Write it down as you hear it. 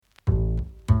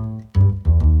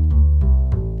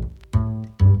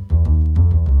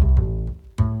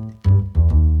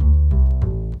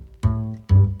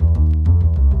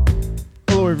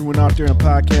there in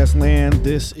podcast land.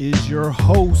 This is your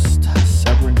host,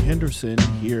 Severin Henderson,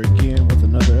 here again with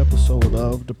another episode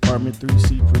of Department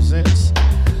 3C Presents,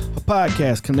 a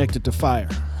podcast connected to fire.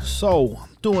 So,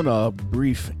 I'm doing a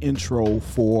brief intro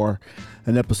for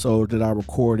an episode that I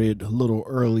recorded a little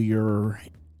earlier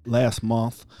last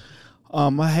month.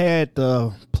 I had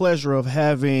the pleasure of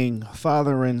having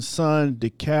father and son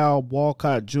DeKalb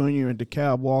Walcott Jr. and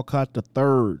DeKalb Walcott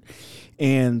III,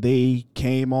 and they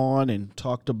came on and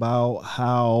talked about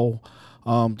how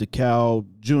DeKalb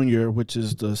Jr., which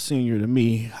is the senior to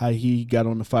me, how he got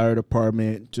on the fire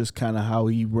department, just kind of how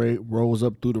he rose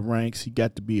up through the ranks. He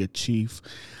got to be a chief.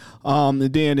 And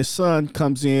then his son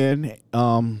comes in,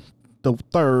 the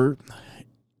third,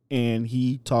 and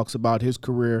he talks about his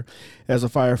career as a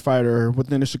firefighter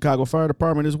within the Chicago Fire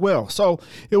Department as well. So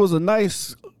it was a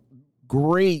nice,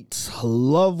 great,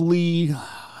 lovely,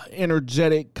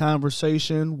 energetic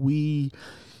conversation. We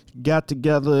got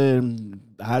together and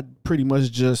I pretty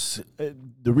much just,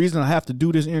 the reason I have to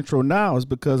do this intro now is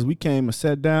because we came and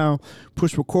sat down,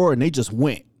 pushed record, and they just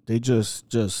went. They just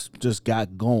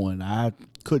got going. I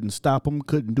couldn't stop them,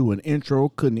 couldn't do an intro,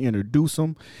 couldn't introduce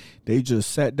them. They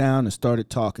just sat down and started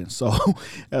talking. So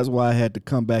that's why I had to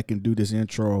come back and do this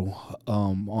intro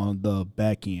on the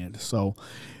back end. So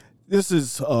this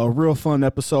is a real fun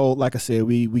episode. Like I said,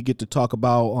 we get to talk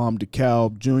about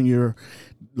DeKalb Jr.,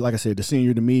 like I said, the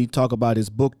senior to me, talk about his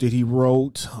book that he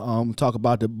wrote, talk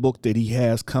about the book that he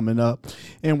has coming up.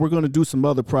 And we're going to do some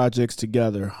other projects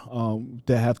together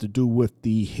that have to do with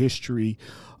the history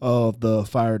of the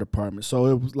fire department. So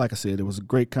it was, like I said, it was a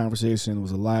great conversation. It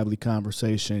was a lively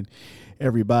conversation.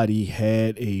 Everybody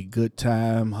had a good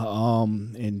time.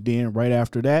 And then right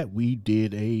after that, we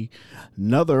did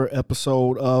another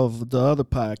episode of the other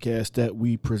podcast that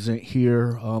we present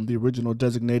here, the original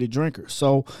Designated Drinker.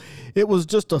 So it was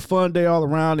just a fun day all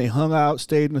around. They hung out,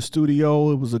 stayed in the studio.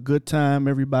 It was a good time.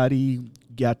 Everybody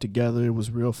got together. It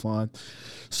was real fun.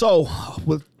 So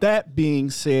with that being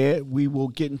said, we will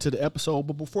get into the episode.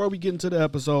 But before we get into the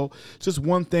episode, just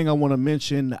one thing I want to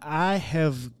mention. I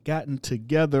have gotten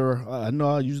together. I know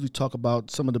I usually talk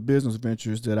about some of the business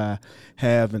ventures that I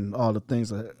have and all the things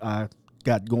that I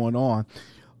got going on.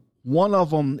 One of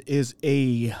them is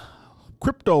a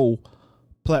crypto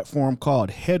platform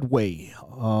called Headway.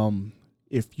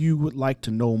 If you would like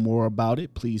to know more about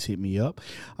it, please hit me up.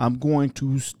 I'm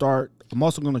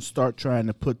also going to start trying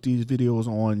to put these videos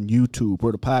on YouTube,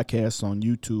 or the podcasts on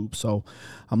YouTube. So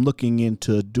I'm looking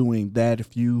into doing that.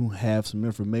 If you have some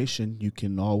information, you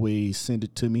can always send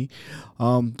it to me.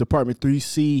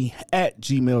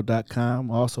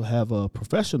 Department3c@gmail.com. I also have a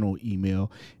professional email,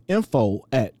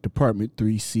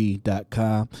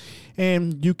 info@department3c.com.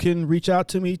 And you can reach out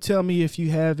to me. Tell me if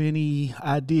you have any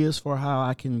ideas for how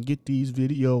I can get these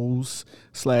videos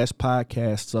 /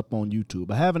 podcasts up on YouTube.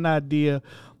 I have an idea,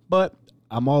 but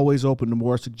I'm always open to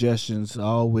more suggestions. I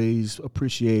always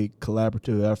appreciate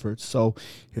collaborative efforts. So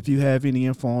if you have any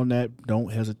info on that,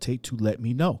 don't hesitate to let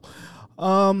me know.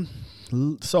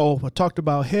 So I talked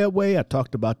about Headway. I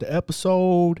talked about the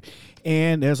episode.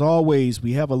 And as always,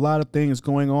 we have a lot of things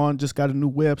going on. Just got a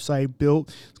new website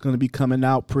built. It's going to be coming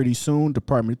out pretty soon,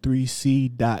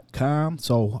 department3c.com.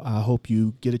 So I hope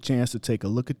you get a chance to take a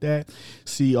look at that,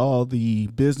 see all the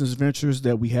business ventures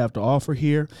that we have to offer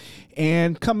here.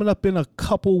 And coming up in a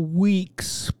couple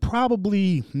weeks,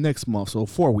 probably next month, so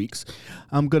 4 weeks,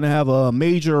 I'm going to have a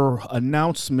major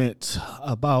announcement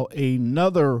about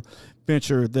another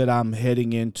venture that I'm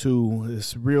heading into.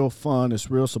 It's real fun. It's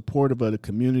real supportive of the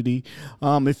community.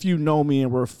 If you know me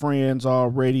and we're friends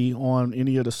already on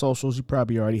any of the socials, you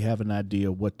probably already have an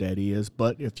idea what that is.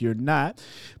 But if you're not,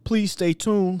 please stay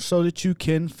tuned so that you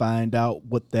can find out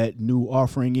what that new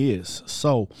offering is.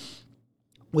 So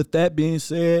with that being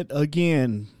said,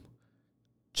 again,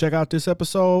 check out this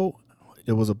episode.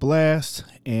 It was a blast,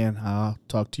 and I'll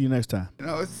talk to you next time.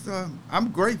 It's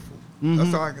I'm grateful.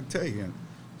 That's all I can tell you.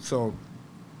 So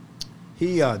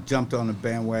he jumped on the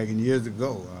bandwagon years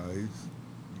ago. He's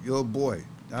a little boy.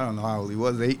 I don't know how old he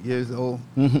was, 8 years old.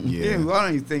 Yeah. I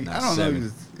don't even think, Not I don't 7. know,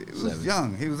 he was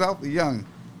young. He was awfully young.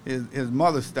 His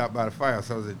mother stopped by the firehouse.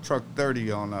 I was at Truck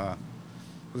 30 on,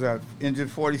 was that Engine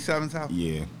 47's house?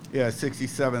 Yeah. Yeah,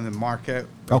 67 in Marquette.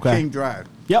 Okay. King Drive.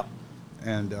 Yep.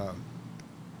 And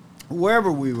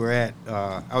wherever we were at,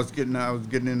 I was getting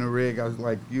in the rig. I was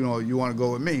like, you want to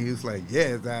go with me? He was like, yeah.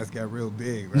 His eyes got real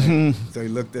big, right? So he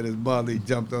looked at his mother. He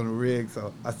jumped on the rig.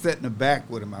 So I sat in the back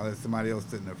with him. I let somebody else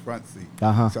sit in the front seat.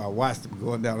 So I watched him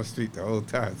going down the street the whole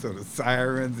time. So the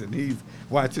sirens, and he's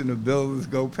watching the buildings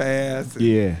go past.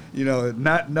 And,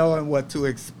 not knowing what to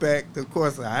expect. Of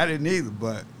course, I didn't either,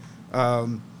 but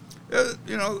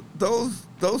You know,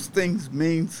 those things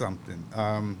mean something.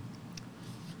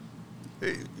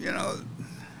 You know,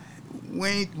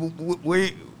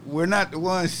 we're not the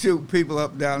ones shooting people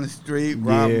up down the street,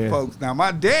 robbing folks. Now,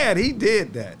 my dad, he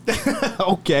did that.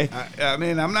 Okay. I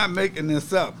mean, I'm not making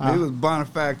this up. He was a bona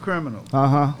fide criminal.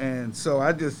 And so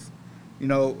I just, you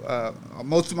know,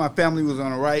 most of my family was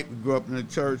on the right. We grew up in the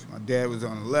church. My dad was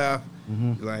on the left.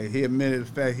 Like, he admitted the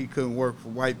fact he couldn't work for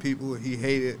white people. He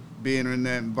hated being in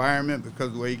that environment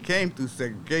because where he came through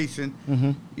segregation,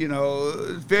 you know,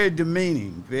 it's very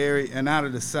demeaning, and out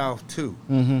of the South too,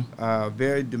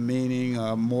 very demeaning,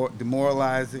 more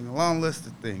demoralizing, a long list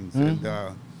of things, and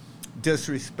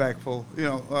disrespectful. You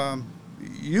know,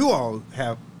 you all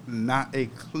have not a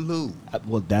clue.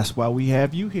 Well, that's why we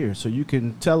have you here, so you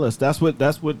can tell us. That's what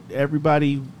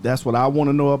everybody. That's what I want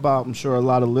to know about. I'm sure a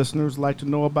lot of listeners like to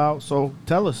know about. So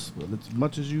tell us as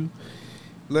much as you.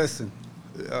 Listen.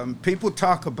 People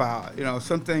talk about, you know,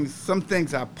 some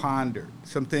things I pondered,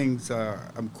 some things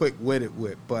I'm quick-witted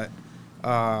with, but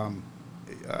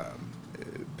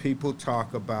people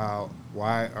talk about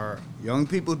why are young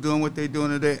people doing what they're doing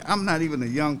today. I'm not even a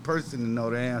young person to know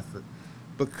the answer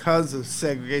because of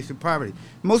segregation, poverty.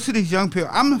 Most of these young people,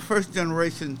 I'm the first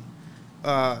generation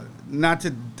not to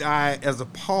die as a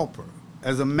pauper,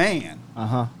 as a man.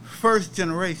 First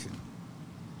generation.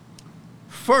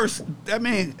 First, I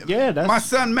mean, my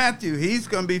son Matthew, he's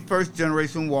going to be first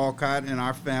generation Walcott in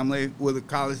our family with a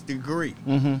college degree.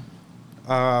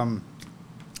 And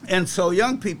so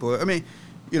young people, I mean,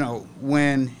 you know,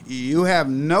 when you have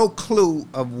no clue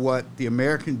of what the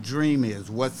American dream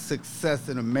is, what success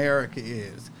in America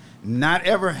is, not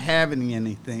ever having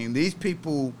anything, these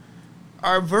people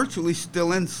are virtually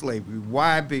still in slavery.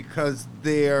 Why? Because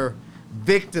they're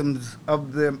victims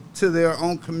of them to their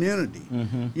own community.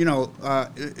 You know,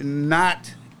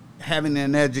 not having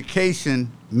an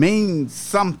education means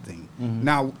something.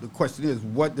 Now the question is,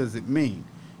 what does it mean?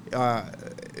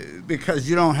 Because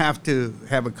you don't have to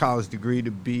have a college degree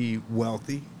to be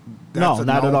wealthy. That's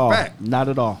not at all. Fact. Not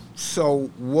at all.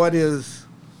 So what's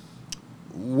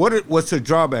the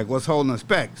drawback? What's holding us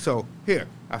back? So here,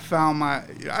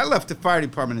 I left the fire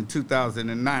department in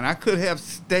 2009. I could have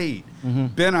stayed,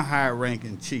 been a higher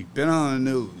ranking chief, been on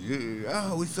the news.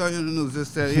 Oh, we saw you on the news,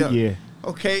 this, that, the other. Yeah.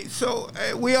 Okay, so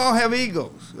we all have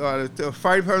egos. The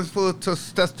fire department's full of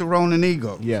testosterone and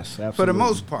egos. Yes, absolutely. For the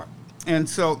most part. And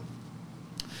so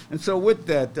with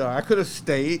that, I could have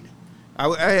stayed.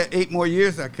 I had 8 more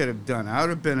years I could have done. I would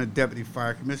have been a deputy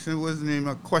fire commissioner. It wasn't even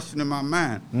a question in my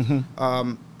mind.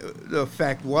 The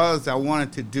fact was I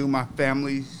wanted to do my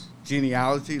family's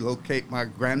genealogy, locate my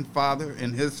grandfather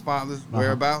and his father's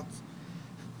whereabouts,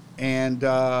 and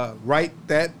write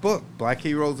that book, Black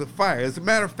Heroes of Fire. As a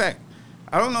matter of fact,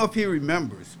 I don't know if he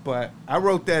remembers, but I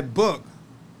wrote that book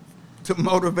to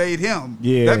motivate him.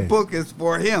 Yeah. That book is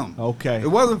for him. Okay. It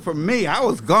wasn't for me. I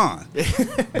was gone.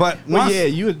 But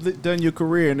you had done your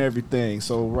career and everything,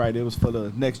 so right, it was for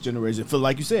the next generation. For,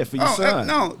 like you said, for your son.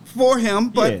 No, for him,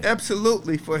 but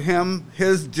absolutely for him,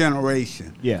 his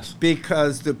generation. Yes.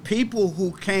 Because the people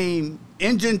who came,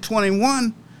 Engine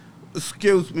 21,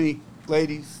 excuse me,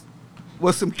 ladies,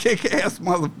 was some kick-ass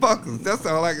motherfuckers. That's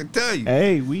all I can tell you.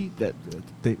 Hey,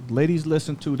 the ladies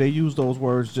listen to, they use those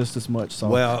words just as much. So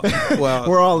well,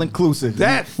 we're all inclusive.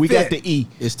 We got the E.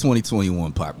 It's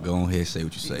 2021, Pop. Go ahead, say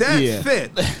what you say. That's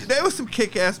fit. There was some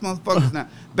kick-ass motherfuckers. Now,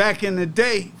 back in the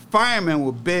day, firemen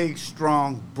were big,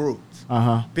 strong brutes.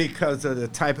 Because of the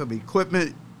type of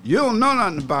equipment you don't know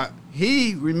nothing about.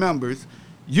 He remembers.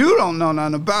 You don't know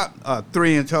nothing about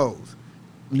 3-inch hose.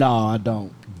 No, I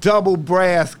don't. Double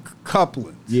brass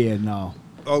couplings. Yeah, no.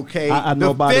 Okay. I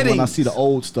know about it when I see the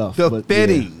old stuff. The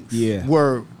fittings yeah.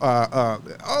 were,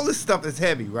 all this stuff is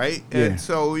heavy, right? Yeah. And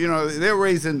so, you know, they're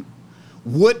raising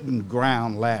wooden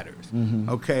ground ladders,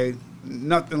 okay?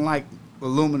 Nothing like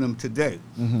aluminum today.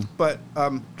 But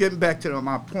getting back to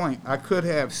my point, I could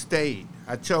have stayed.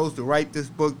 I chose to write this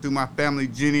book through my family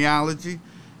genealogy.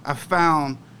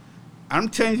 I'm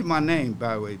changing my name,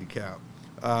 by the way,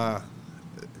 DeKalb.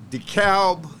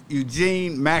 DeKalb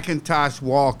Eugene McIntosh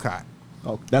Walcott.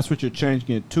 Oh, that's what you're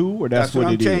changing it to, or that's what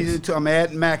I'm it is? changing it to. I'm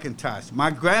adding McIntosh.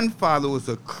 My grandfather was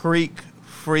a Creek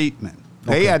freedman.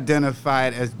 They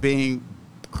identified as being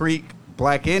Creek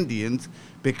Black Indians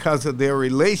because of their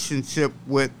relationship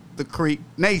with the Creek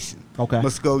Nation,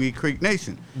 Muskogee Creek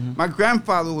Nation. My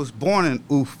grandfather was born in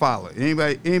Eufaula.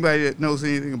 Anybody that knows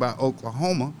anything about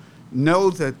Oklahoma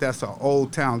knows that that's an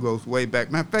old town, goes way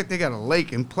back. Matter of fact, they got a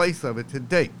lake in place of it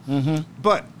today.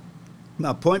 But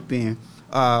my point being,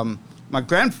 my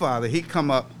grandfather, he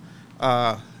come up,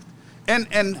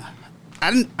 and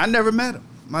I never met him.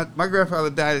 my grandfather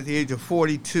died at the age of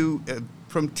 42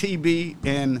 from TB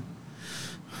in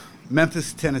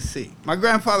Memphis, Tennessee. My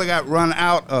grandfather got run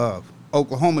out of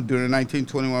Oklahoma during the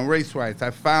 1921 race riots.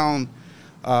 I found,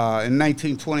 in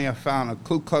 1920, I found a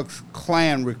Ku Klux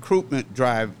Klan recruitment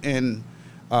drive in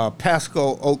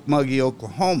Pasco, Okmulgee,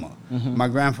 Oklahoma. Mm-hmm. My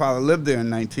grandfather lived there in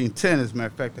 1910. As a matter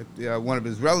of fact, one of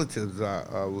his relatives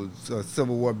was a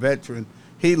Civil War veteran.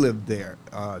 He lived there,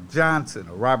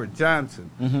 Robert Johnson.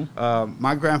 Mm-hmm.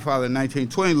 My grandfather in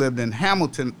 1920 lived in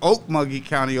Hamilton, Okmulgee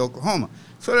County, Oklahoma.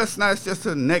 So that's not just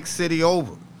the next city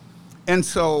over. And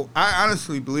so I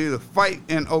honestly believe the fight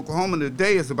in Oklahoma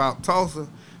today is about Tulsa,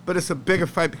 but it's a bigger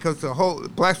fight because the whole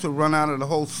blacks will run out of the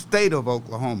whole state of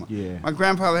Oklahoma. Yeah. My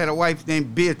grandfather had a wife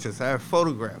named Beatrice. I have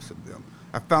photographs of them.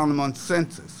 I found them on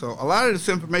census. So a lot of this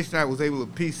information I was able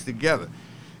to piece together.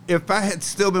 If I had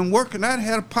still been working, I'd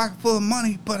had a pocket full of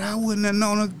money, but I wouldn't have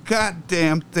known a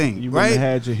goddamn thing. You right? wouldn't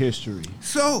have had your history.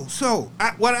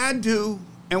 What I do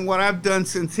and what I've done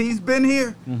since he's been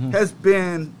here has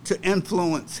been to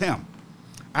influence him.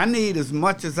 I need as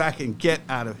much as I can get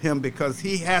out of him because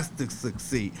he has to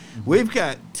succeed. Mm-hmm. We've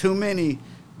got too many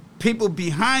people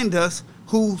behind us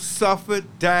who suffered,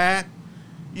 died.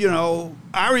 You know,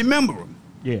 I remember them.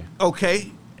 Yeah.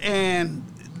 Okay? And,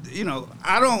 you know,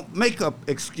 I don't make up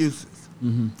excuses.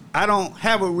 Mm-hmm. I don't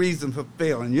have a reason for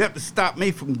failing. You have to stop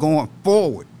me from going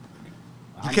forward.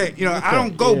 Okay? You know, I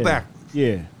don't go backwards.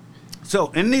 Yeah.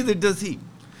 So, and neither does he.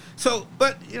 So,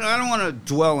 but, you know, I don't want to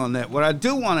dwell on that. What I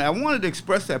do I wanted to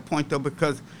express that point, though,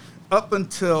 because up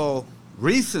until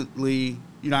recently,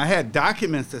 you know, I had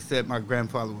documents that said my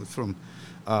grandfather was from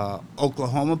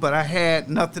Oklahoma, but I had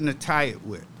nothing to tie it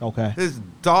with. Okay. His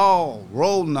doll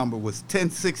roll number was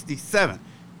 1067,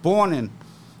 born in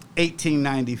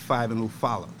 1895 in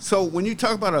Eufaula. So when you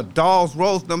talk about a doll's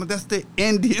rolls number, that's the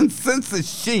Indian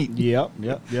census sheet. Yep.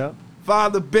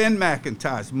 Father Ben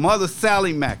McIntosh, Mother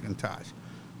Sally McIntosh.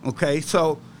 Okay,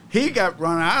 so he got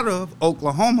run out of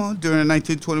Oklahoma during the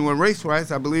 1921 race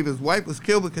riots. I believe his wife was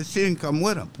killed because she didn't come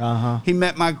with him. Uh-huh. He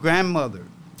met my grandmother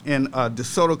in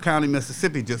DeSoto County,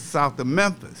 Mississippi, just south of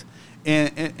Memphis.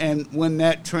 And when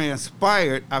that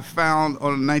transpired, I found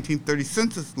on the 1930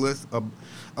 census list a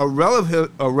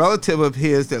relative of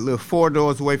his that lived 4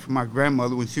 doors away from my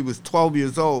grandmother when she was 12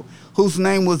 years old, whose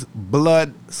name was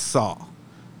Bloodsaw.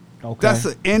 Okay. That's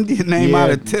an Indian name out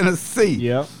of Tennessee.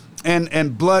 Yep.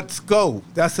 And Bloodsko,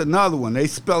 that's another one. They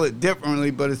spell it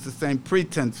differently, but it's the same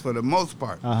pretense for the most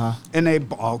part. Uh-huh. And they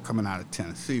all coming out of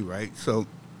Tennessee, right? So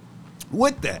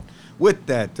with that,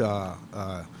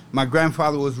 my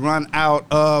grandfather was run out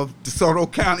of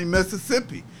DeSoto County,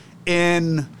 Mississippi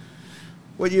in,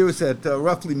 what year was that?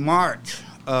 Roughly March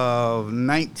of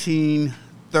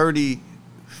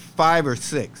 1935 or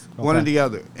 6, one or the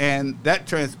other. And that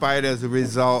transpired as a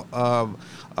result of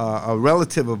a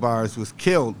relative of ours was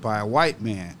killed by a white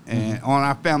man and on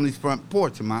our family's front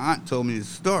porch, and my aunt told me this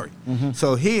story. Mm-hmm.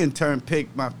 So he in turn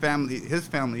picked his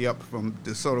family up from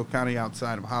DeSoto County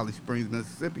outside of Holly Springs,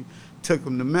 Mississippi, took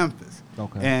him to Memphis.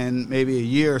 Okay. And maybe a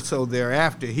year or so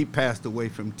thereafter, he passed away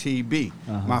from TB.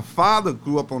 Uh-huh. My father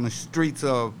grew up on the streets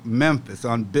of Memphis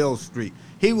on Bill Street.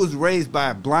 He was raised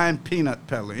by a blind peanut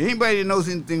peddler. Anybody that knows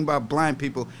anything about blind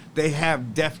people, they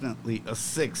have definitely a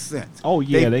sixth sense. Oh,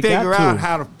 yeah, they figure got out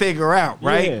how to figure out,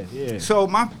 right? Yeah. So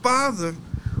my father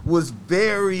was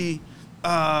very,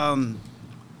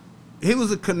 he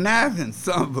was a conniving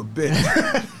son of a bitch.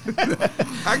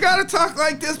 I got to talk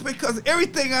like this because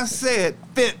everything I said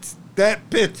fits that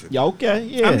picture. Yeah, okay,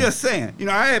 yeah. I'm just saying. You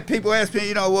know, I had people ask me,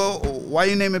 you know, well, why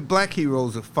you name it Black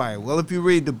Heroes of Fire? Well, if you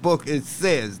read the book, it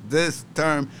says this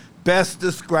term best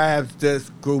describes this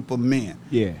group of men.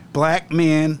 Yeah. Black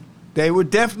men, they were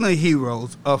definitely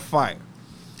heroes of fire.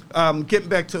 Getting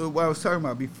back to what I was talking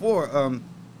about before,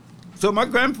 so my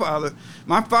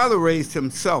father raised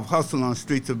himself hustling on the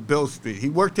streets of Bill Street. He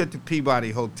worked at the Peabody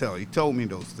Hotel. He told me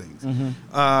those things.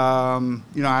 Mm-hmm.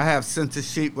 You know, I have census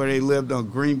sheet where they lived on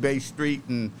Green Bay Street,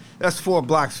 and that's 4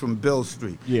 blocks from Bill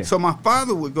Street. Yeah. So my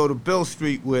father would go to Bill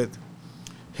Street with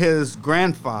his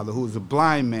grandfather, who was a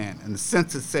blind man, and the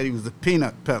census said he was a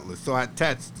peanut peddler, so I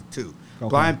attached the two. Okay.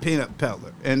 Blind peanut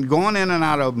peddler. And going in and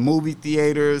out of movie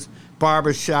theaters,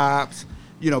 barbershops,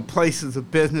 you know, places of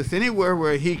business, anywhere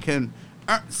where he can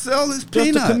sell his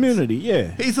peanuts. Just the community,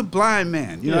 yeah. He's a blind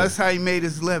man. You know, that's how he made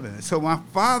his living. So my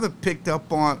father picked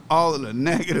up on all of the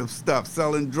negative stuff,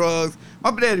 selling drugs.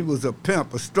 My daddy was a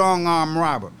pimp, a strong-arm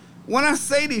robber. When I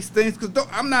say these things, because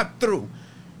I'm not through,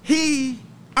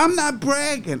 I'm not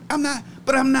bragging.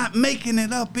 But I'm not making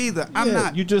it up either. I'm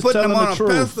not you just putting telling them on the a truth.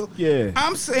 pedestal. Yeah.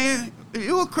 I'm saying,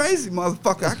 you a crazy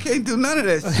motherfucker. I can't do none of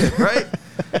that shit, right?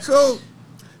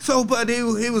 So, but he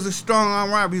was a strong arm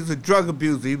robber. He was a drug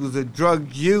abuser. He was a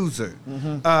drug user.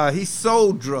 He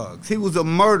sold drugs. He was a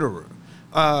murderer.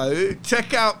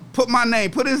 Check out,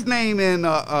 put his name in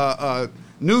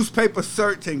newspaper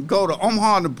search and go to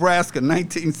Omaha, Nebraska,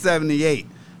 1978.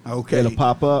 Okay. It'll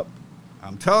pop up.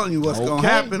 I'm telling you what's going to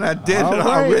happen. I did it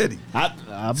already.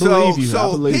 I believe you. So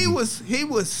I believe he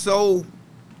was so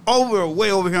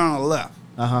way over here on the left.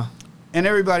 And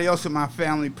everybody else in my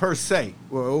family, per se,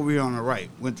 were over here on the right.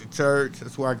 Went to church.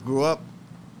 That's where I grew up.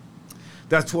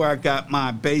 That's where I got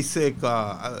my basic,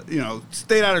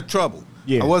 stayed out of trouble.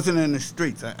 Yeah. I wasn't in the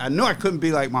streets. I knew I couldn't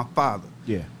be like my father.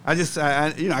 Yeah. I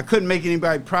couldn't make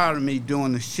anybody proud of me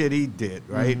doing the shit he did,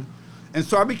 right? And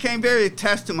so I became very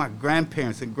attached to my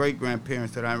grandparents and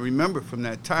great-grandparents that I remember from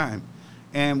that time.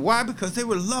 And why? Because they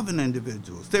were loving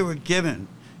individuals. They were giving.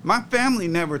 My family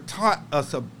never taught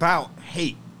us about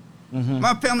hate.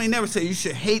 My family never said you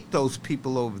should hate those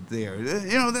people over there.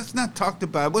 You know, that's not talked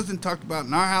about. It wasn't talked about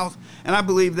in our house. And I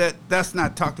believe that that's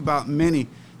not talked about in many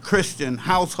Christian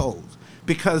households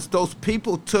because those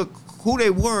people took who they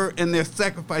were and their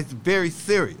sacrifice very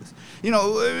serious. You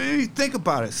know, you think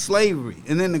about it, slavery,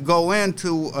 and then to go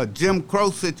into a Jim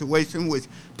Crow situation, which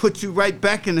puts you right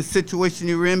back in the situation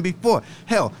you were in before.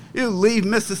 Hell, you leave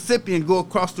Mississippi and go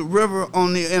across the river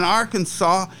in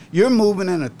Arkansas, you're moving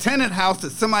in a tenant house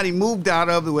that somebody moved out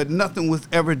of where nothing was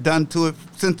ever done to it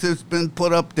since it's been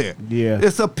put up there. Yeah.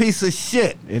 It's a piece of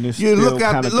shit. And it's still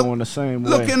kind of going the same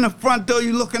way. Look in the front door,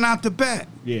 you're looking out the back.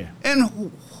 Yeah.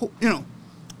 And,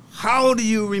 how do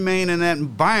you remain in that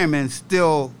environment and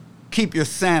still keep your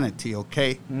sanity,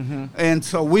 okay? And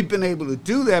so we've been able to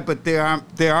do that, but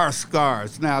there are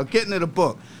scars. Now, getting to the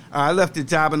book, I left the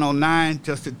job in 2009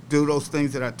 just to do those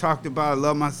things that I talked about. I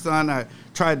love my son. I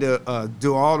tried to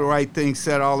do all the right things,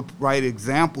 set all the right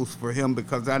examples for him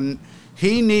because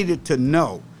he needed to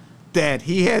know that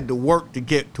he had to work to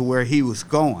get to where he was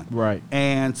going. Right.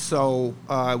 And so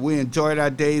we enjoyed our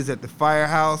days at the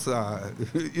firehouse.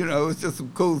 It's just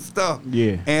some cool stuff.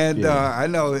 Yeah. And I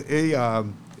know he, I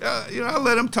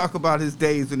let him talk about his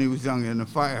days when he was younger in the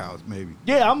firehouse, maybe.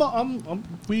 Yeah,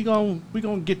 we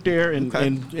gonna get there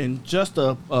in just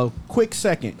a quick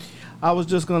second. I was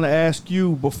just gonna ask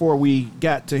you before we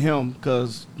got to him,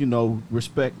 because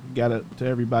respect got it to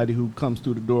everybody who comes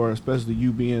through the door, especially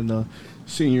you being the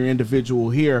senior individual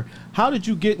here. How did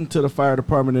you get into the fire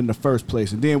department in the first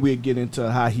place, and then we'll get into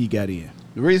how he got in.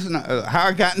 The reason how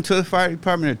I got into the fire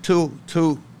department are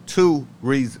two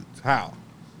reasons how,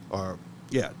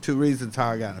 two reasons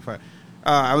how I got in the fire.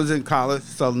 I was in college,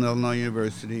 Southern Illinois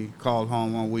University, called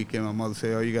home one weekend. My mother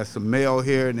said, you got some mail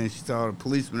here. And then she saw the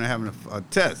policeman having a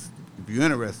test, if you're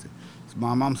interested. I said,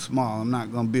 Mom, I'm small. I'm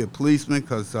not going to be a policeman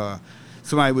because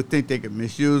somebody would think they could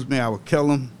misuse me. I would kill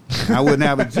them. I wouldn't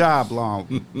have a job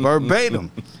long, verbatim.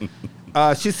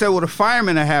 She said, well, the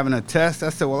firemen are having a test. I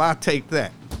said, well, I'll take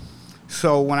that.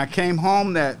 So when I came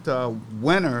home that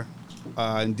winter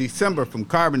in December from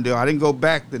Carbondale, I didn't go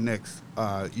back the next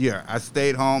year. I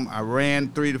stayed home. I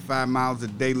ran 3 to 5 miles a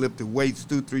day, lifted weights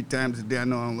 2-3 times a day. I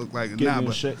know I don't look like it now,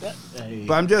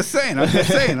 but I'm just saying.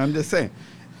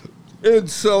 And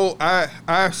so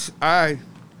I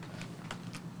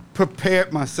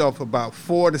prepared myself about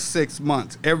 4 to 6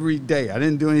 months every day. I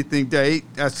didn't do anything day.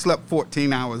 I slept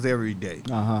 14 hours every day.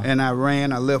 And I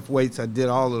ran, I lift weights, I did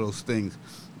all of those things.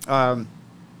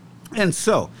 And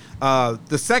so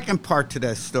the second part to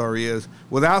that story is,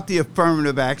 without the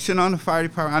affirmative action on the fire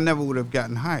department, I never would have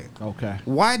gotten hired. Okay.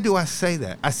 Why do I say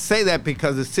that? I say that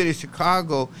because the city of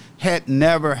Chicago had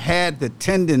never had the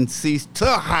tendencies to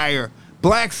hire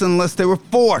blacks unless they were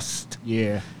forced.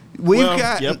 Yeah. We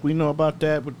know about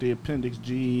that with the Appendix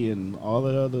G and all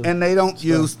that other. And they don't stuff.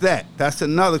 use that. That's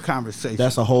another conversation.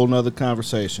 That's a whole nother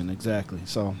conversation, exactly.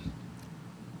 So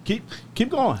keep going. Keep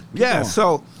going.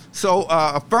 So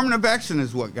affirmative action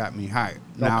is what got me hired.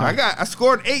 Now Okay. I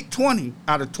scored 820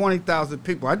 out of 20,000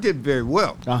 people. I did very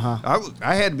well.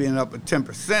 I had been up at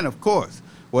 10%, of course,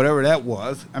 whatever that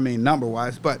was. I mean, number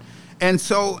wise, and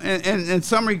so in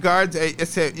some regards, it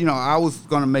said I was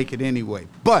going to make it anyway,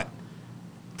 but.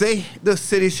 The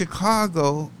city of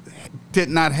Chicago did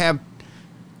not hire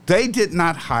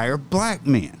black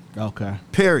men. Okay.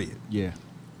 Period. Yeah.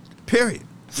 Period.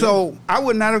 So I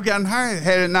would not have gotten hired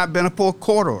had it not been for a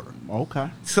court order.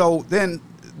 Okay. So then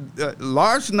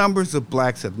large numbers of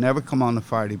blacks have never come on the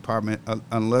fire department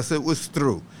unless it was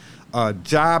through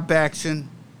job action,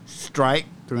 strike.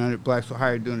 300 blacks were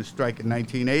hired during the strike in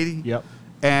 1980. Yep.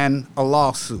 And a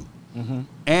lawsuit.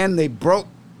 And they broke.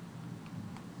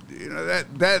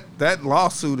 That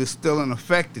lawsuit is still in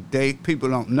effect today. People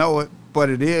don't know it, but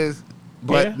it is.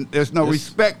 But there's no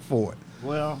respect for it.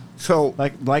 Well, So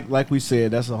like we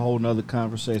said, that's a whole nother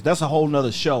conversation. That's a whole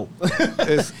nother show.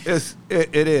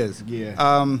 it is.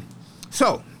 Yeah.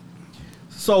 So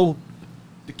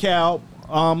the Cal,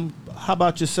 how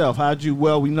about yourself? How'd you?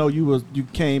 Well, we know you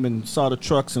came and saw the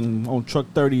trucks and on truck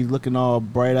 30 looking all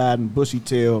bright eyed and bushy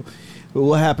tailed. But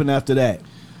what happened after that?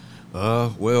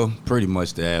 Well, pretty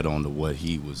much to add on to what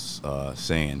he was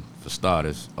saying. For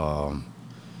starters, a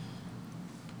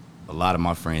lot of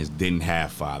my friends didn't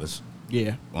have fathers.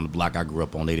 Yeah. On the block I grew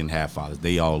up on, they didn't have fathers.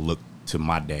 They all looked to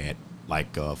my dad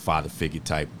like a father figure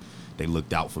type. They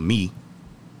looked out for me,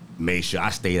 made sure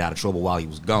I stayed out of trouble while he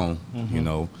was gone, you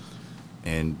know.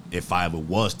 And if I ever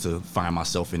was to find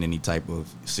myself in any type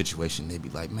of situation, they'd be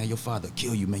like, man, your father will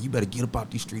kill you, man. You better get up out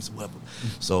these streets or whatever.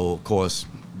 So, of course,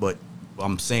 but what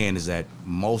I'm saying is that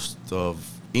most of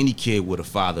any kid with a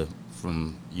father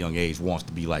from a young age wants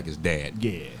to be like his dad.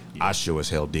 Yeah. I sure as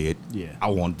hell did. Yeah. I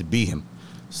wanted to be him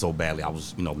so badly. I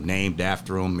was, named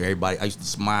after him. Everybody, I used to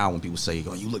smile when people say,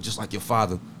 oh, you look just like your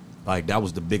father. Like, that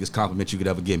was the biggest compliment you could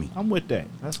ever give me. I'm with that.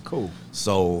 That's cool.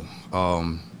 So,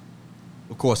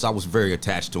 of course, I was very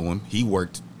attached to him. He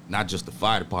worked not just the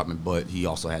fire department, but he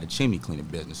also had a chimney cleaning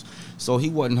business. So he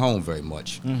wasn't home very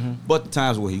much. But the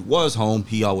times when he was home,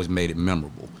 he always made it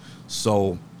memorable.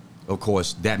 So, of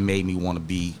course, that made me want to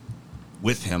be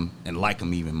with him and like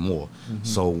him even more.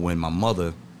 So when my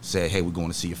mother said, hey, we're going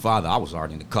to see your father, I was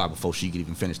already in the car before she could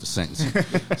even finish the sentence.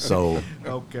 So,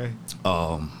 okay.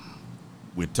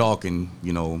 We're talking,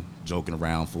 joking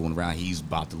around, fooling around. He's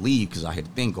about to leave because I had the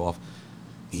thing off.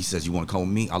 He says, you want to come with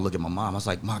me? I look at my mom. I was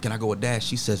like, Mom, can I go with Dad?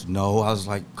 She says, no. I was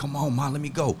like, come on, Mom, let me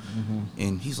go.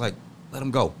 And he's like, let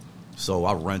him go. So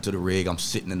I run to the rig. I'm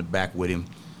sitting in the back with him.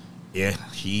 Yeah,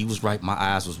 he was right. My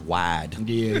eyes was wide,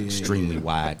 extremely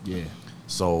wide. Yeah.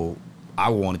 So I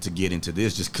wanted to get into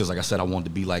this just because, like I said, I wanted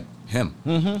to be like him.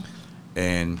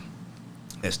 And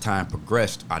as time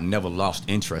progressed, I never lost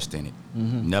interest in it.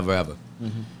 Never, ever.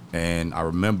 And I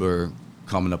remember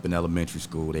coming up in elementary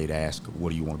school, they'd ask, what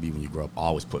do you want to be when you grow up? I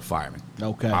always put fireman.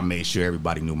 Okay. I made sure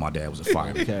everybody knew my dad was a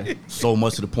fireman. Okay. So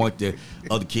much to the point that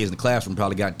other kids in the classroom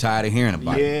probably got tired of hearing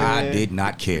about it. I did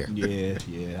not care.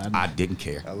 Yeah. I didn't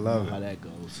care. I love how it. that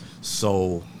goes.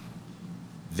 So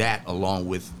that, along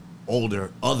with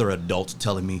other adults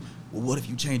telling me, well, what if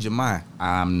you change your mind?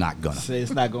 I'm not gonna. Say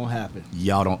it's not gonna happen.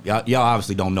 Y'all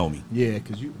obviously don't know me. Yeah,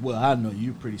 because I know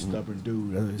you're a pretty stubborn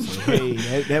dude. So,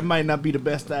 hey, that might not be the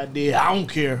best idea. I don't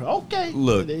care. Okay.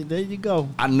 Look, there you go.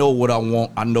 I know what I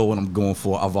want. I know what I'm going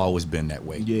for. I've always been that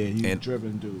way. Yeah, you're a and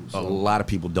driven dude. So. A lot of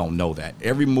people don't know that.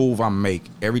 Every move I make,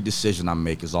 every decision I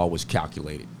make is always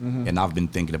calculated. And I've been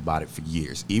thinking about it for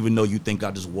years. Even though you think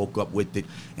I just woke up with it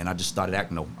and I just started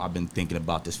acting, no, I've been thinking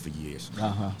about this for years.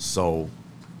 So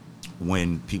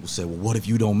when people say, well, what if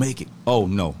you don't make it? Oh,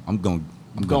 no, I'm going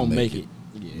to make it.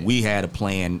 Yeah. We had a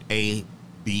plan A,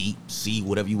 B, C,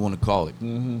 whatever you want to call it.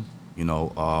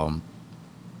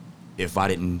 If I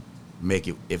didn't make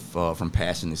it, from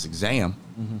passing this exam,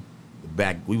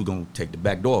 we were going to take the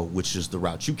back door, which is the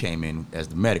route you came in as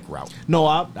the medic route. No,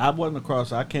 I wasn't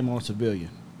across. I came on civilian.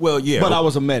 Well, yeah. But I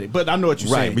was a medic. But I know what you're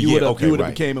saying. But you would have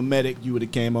right. became a medic. You would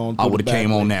have came on. I would have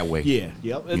came on that way. Yeah.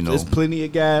 Yep. There's plenty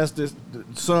of guys,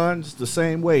 sons, the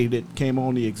same way that came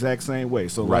on the exact same way.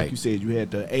 So like you said, you had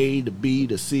the A, the B,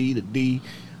 the C, the D.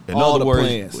 In all other the words,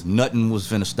 plans. nothing was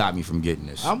finna stop me from getting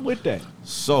this. I'm with that.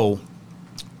 So,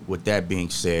 with that being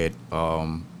said,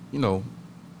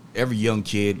 every young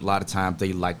kid, a lot of times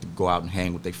they like to go out and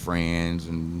hang with their friends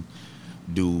and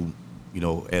do,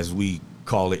 as we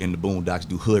call it in the Boondocks,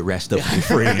 do hood rat stuff with their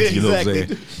friends. Exactly. You know what I'm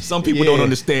saying? Some people don't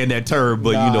understand that term,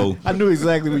 but I knew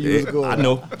exactly where you was going. I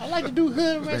know. I like to do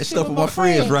hood rat Stuff with my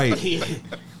friends, right? Yeah.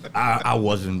 I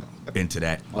wasn't into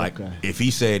that. Like, if he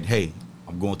said, hey,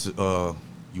 I'm going to,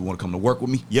 you want to come to work with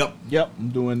me? Yep, I'm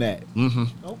doing that.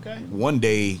 Okay. One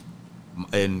day,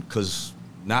 and because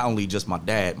not only just my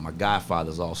dad, my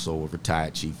godfather's also a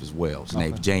retired chief as well. His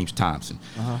name's James Thompson.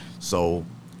 So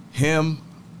him,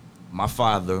 my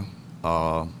father,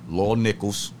 Lowell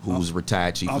Nichols, who's a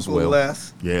retired chief as well. Uncle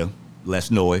Les. Yeah,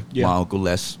 Les Noy, my Uncle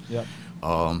Les. Yep.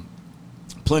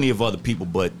 Plenty of other people,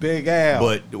 but Big Al.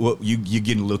 But you're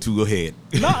getting a little too ahead.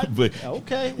 But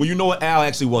okay. Well, you know what? Al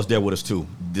actually was there with us too.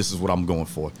 This is what I'm going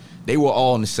for. They were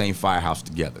all in the same firehouse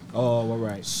together. Oh, all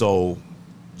right. So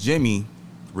Jimmy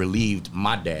relieved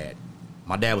my dad.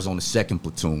 My dad was on the 2nd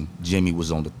platoon. Jimmy was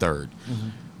on the 3rd.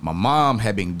 My mom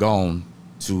had been gone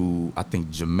to, I think,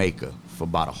 Jamaica for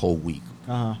about a whole week.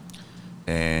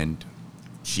 And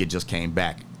she had just came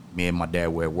back. Me and my dad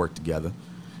were at work together.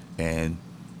 And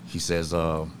he says,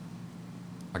 I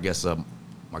guess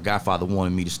my godfather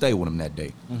wanted me to stay with him that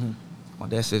day. My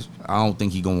dad says, I don't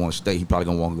think he gonna want to stay. He probably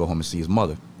gonna want to go home and see his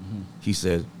mother. He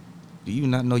said, do you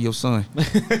not know your son?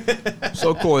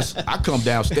 So, of course, I come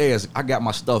downstairs. I got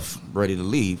my stuff ready to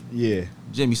leave. Yeah.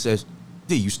 Jimmy says,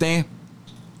 D, you staying?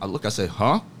 I said,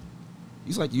 huh?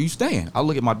 He's like, you staying? I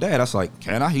look at my dad. I was like,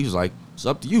 can I? He was like, it's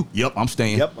up to you. Yep, I'm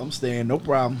staying. Yep, I'm staying. No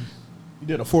problem. You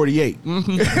did a 48.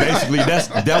 Basically,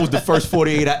 that was the first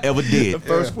 48 I ever did. The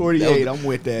first 48, I'm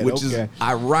with that. Which is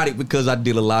ironic because I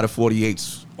did a lot of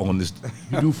 48s on this.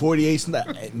 You do 48s now.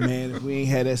 Man, if we ain't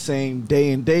had that same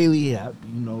day and daily, I'd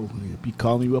be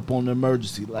calling you up on the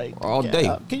emergency like all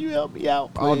day. Can you help me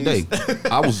out, please? All day.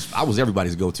 I was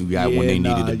everybody's go-to guy when they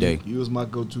needed a day. You was my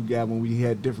go-to guy when we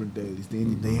had different days.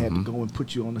 Then they had to go and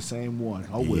put you on the same one.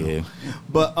 Oh well. Yeah.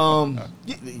 But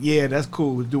yeah, that's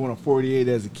cool. Doing a 48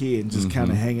 as a kid and just kind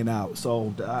of hanging out.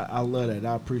 So I love that.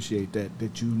 I appreciate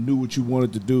that you knew what you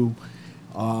wanted to do.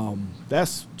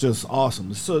 That's just awesome.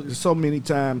 There's so many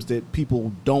times that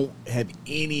people don't have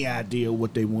any idea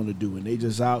what they want to do, and they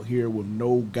just out here with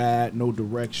no guide, no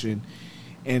direction.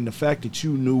 And the fact that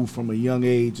you knew from a young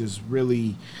age is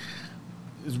really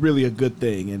a good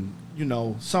thing, and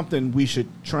something we should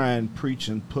try and preach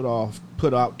and put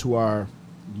out to our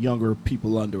younger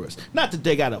people under us. Not that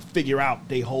they got to figure out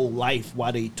their whole life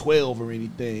while they 12 or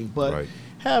anything, but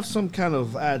have some kind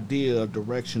of idea or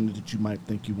direction that you might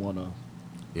think you want to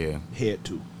head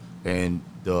to. And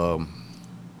the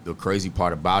crazy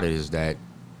part about it is that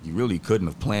you really couldn't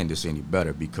have planned this any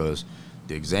better because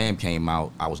the exam came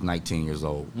out. I was 19 years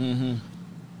old. Mm-hmm.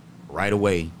 Right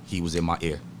away, he was in my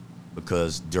ear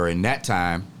because during that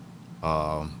time,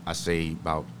 I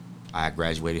had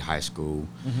graduated high school,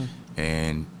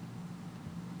 and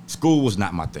school was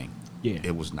not my thing. Yeah,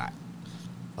 it was not.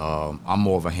 I'm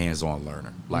more of a hands-on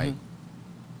learner. Like,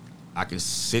 I can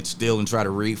sit still and try to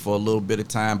read for a little bit of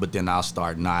time, but then I'll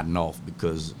start nodding off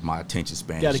because my attention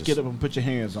span. You got to get up and put your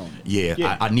hands on it.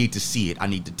 Yeah. I need to see it. I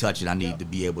need to touch it. I need to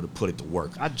be able to put it to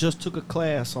work. I just took a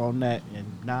class on that, and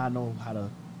now I know how to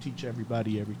teach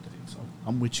everybody everything. So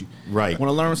I'm with you. Right. Want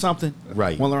to learn something?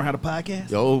 Right. Want to learn how to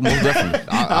podcast? Oh, most definitely.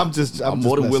 I'm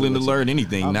more than willing to you. learn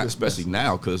anything, especially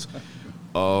now, because,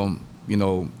 learning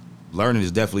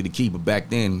is definitely the key. But back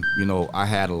then, I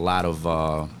had a lot of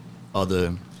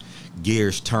other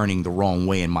gears turning the wrong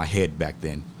way in my head back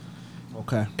then.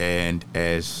 Okay. And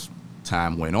as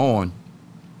time went on,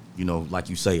 like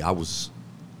you say, I was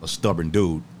a stubborn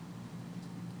dude.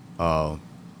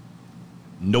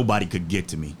 Nobody could get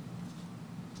to me.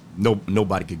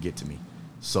 Nobody could get to me.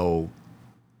 So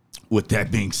with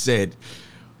that being said,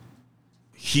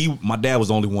 my dad was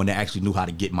the only one that actually knew how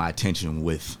to get my attention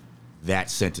with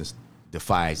that sentence, the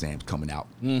fire exams coming out.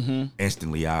 Mm-hmm.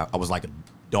 Instantly, I was like a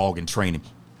dog in training.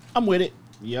 I'm with it.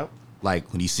 Yep.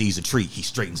 Like when he sees a tree, he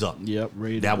straightens up. Yep,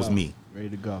 ready to go. That was me. Ready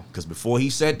to go. Because before he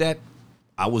said that,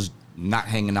 I was not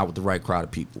hanging out with the right crowd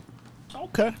of people.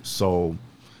 Okay. So,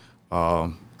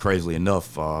 crazily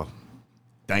enough,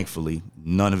 thankfully,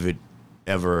 nothing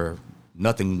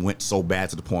went so bad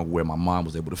to the point where my mom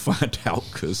was able to find out,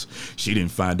 because she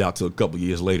didn't find out till a couple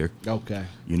years later. Okay.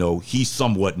 He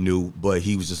somewhat knew, but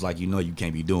he was just like, you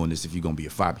can't be doing this if you're going to be a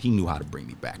fireman. He knew how to bring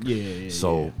me back.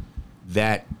 So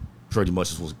that pretty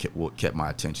much was what kept my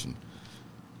attention.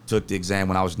 Took the exam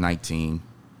when I was 19.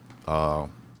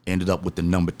 Ended up with the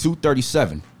number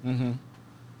 237. Mm-hmm.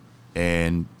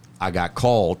 And I got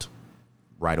called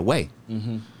right away.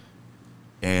 Mm-hmm.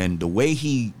 And the way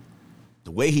he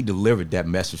delivered that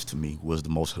message to me was the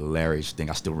most hilarious thing.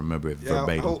 I still remember it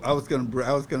verbatim. I was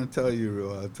gonna tell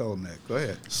him that. Go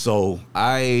ahead. So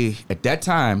at that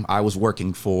time I was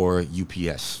working for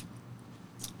UPS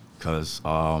because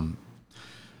on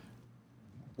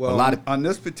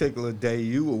this particular day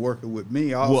you were working with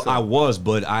me also. Well, I was,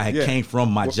 but I came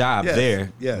from my job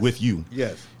with you.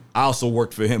 Yes. I also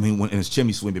worked for him. He went in his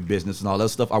chimney sweeping business and all that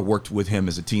stuff. I worked with him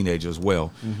as a teenager as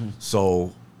well. Mm-hmm.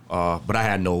 So, but I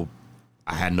had no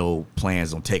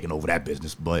plans on taking over that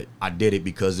business, but I did it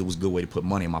because it was a good way to put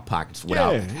money in my pockets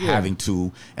without having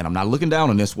to, and I'm not looking down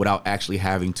on this, without actually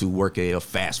having to work at a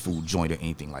fast food joint or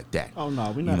anything like that. Oh, no,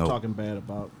 we're not talking bad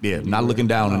about. Yeah, not looking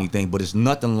down on anything, but it's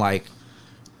nothing like,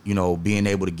 being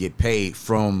able to get paid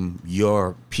from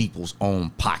your people's own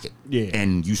pocket. Yeah.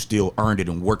 And you still earned it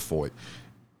and worked for it.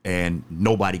 And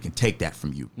nobody can take that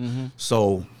from you. Mm-hmm.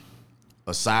 So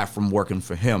aside from working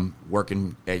for him,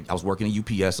 I was working at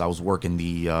UPS. I was working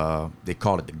they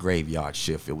called it the graveyard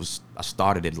shift. I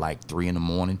started at like 3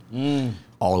 a.m.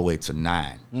 all the way to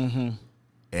 9. Mm-hmm.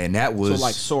 And that was so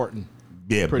like sorting.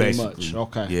 Yeah, pretty basically. Much.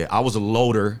 Okay. Yeah, I was a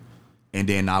loader And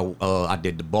then I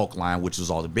did the bulk line, which was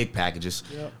all the big packages.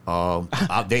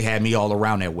 Yep. They had me all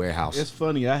around that warehouse. It's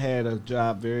funny. I had a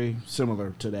job very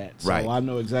similar to that. So Right. I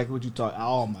know exactly what you're talking.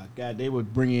 Oh, my God. They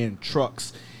would bring in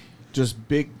trucks, just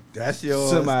big. That's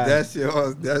yours. Semi. That's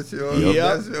yours. That's yours. Yep.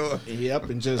 That's yours. Yep.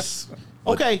 And just,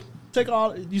 okay, take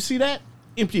all. You see that?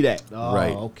 Empty that. Oh,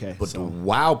 Right. okay. But the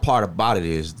wild part about it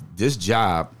is this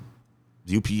job,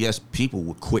 UPS people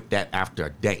would quit that after a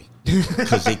day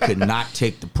because they could not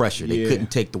take the pressure. They Yeah.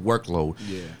 couldn't take the workload.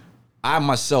 Yeah. I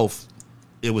myself,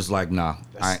 it was like, nah,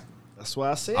 That's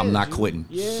why I said I'm not quitting.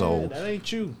 Yeah, So that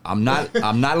ain't you. I'm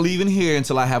not leaving here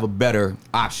until I have a better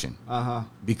option.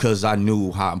 Because I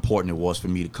knew how important it was for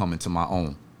me to come into my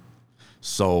own.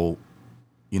 So,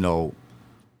 you know,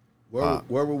 Where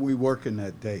were we working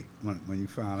that day when you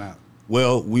found out?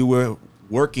 well, we were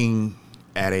working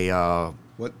at a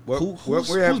Where we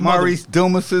at whose Maurice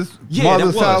Dumas's that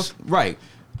mother's was house? right.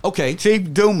 Okay,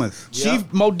 Chief Dumas.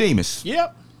 Chief Mo Demas.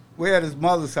 Yep. We at his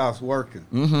mother's house working,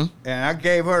 and I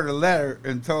gave her the letter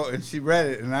and she read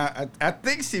it, and I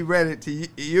think she read it to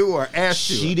you or asked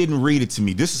you. She didn't read it to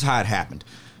me. This is how it happened.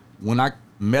 When I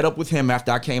met up with him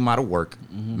after I came out of work,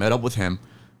 met up with him,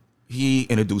 he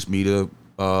introduced me to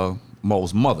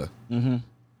Mo's mother.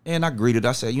 And I greeted.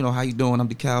 I said, you know, how you doing? I'm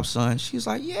DeKalb's son. She's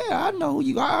like, yeah, I know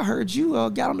you. I heard you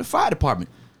got on the fire department.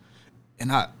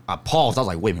 And I paused. I was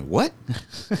like, wait a minute, what?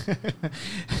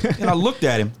 And I looked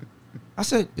at him. I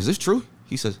said, is this true?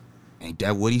 He says, ain't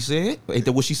that what he said? Ain't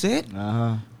that what she said?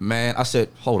 Man, I said,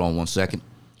 hold on one second.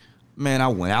 Man, I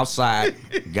went outside,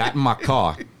 got in my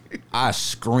car. I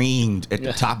screamed at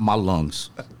the top of my lungs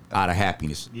out of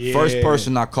happiness. Yeah. First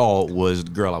person I called was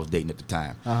the girl I was dating at the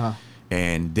time.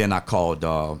 And then I called,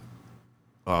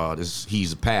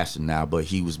 he's a pastor now, but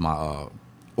he was my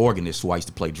organist who I used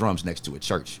to play drums next to at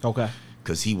church. Okay.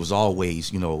 Because he was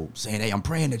always, you know, saying, hey, I'm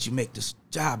praying that you make this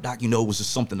job, Doc. You know, it was just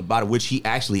something about it, which he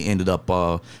actually ended up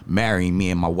marrying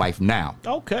me and my wife now.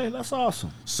 Okay, that's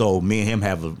awesome. So me and him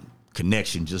have a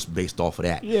connection just based off of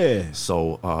that. Yeah.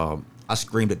 So I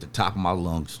screamed at the top of my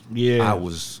lungs. Yeah. I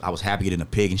was happier than a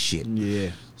pig and shit. Yeah.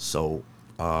 So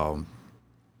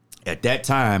at that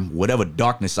time, whatever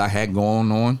darkness I had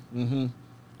going on,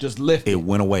 Just lift it it.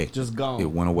 went away. Just gone. It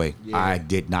went away. Yeah. I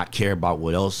did not care about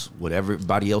what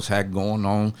everybody else had going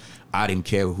on. I didn't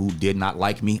care who did not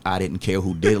like me. I didn't care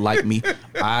who did like me.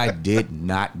 I did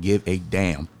not give a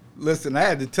damn. Listen, I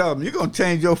had to tell him, you're going to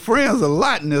change your friends a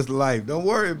lot in this life. Don't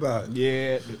worry about it.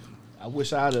 Yeah. I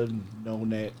wish I'd have known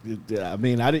that. I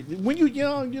mean, I didn't. When you're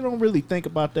young, you don't really think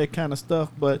about that kind of stuff.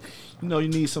 But you know, you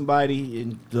need somebody,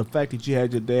 and the fact that you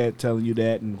had your dad telling you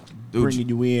that and bringing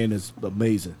you in is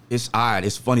amazing. It's odd.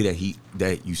 It's funny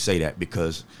that you say that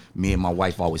because me and my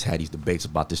wife always had these debates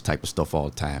about this type of stuff all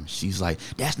the time. She's like,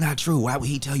 "That's not true. Why would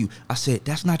he tell you?" I said,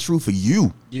 "That's not true for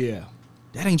you. Yeah.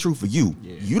 That ain't true for you.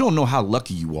 Yeah. You don't know how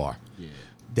lucky you are. Yeah.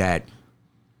 That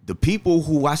the people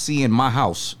who I see in my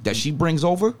house that she brings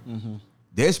over,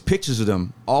 there's pictures of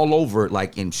them all over,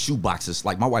 like in shoe boxes.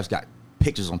 Like my wife's got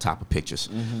pictures on top of pictures,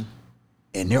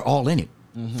 and they're all in it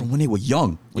from when they were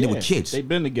young, when they were kids, They've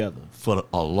been together. for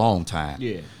a long time.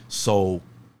 Yeah. So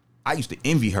I used to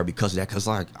envy her because of that, because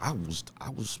like I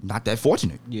was not that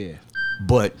fortunate. Yeah.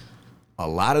 But a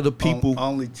lot of the people,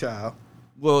 Only child.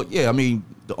 well, yeah, I mean,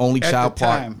 the only At child the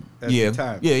part. time. At the Yeah,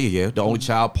 time. yeah. The only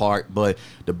child part, but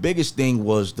the biggest thing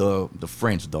was the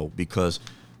friends though, because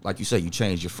like you said, you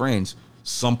change your friends.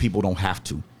 Some people don't have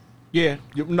to. Yeah.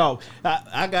 No,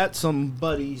 I got some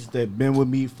buddies that been with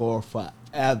me for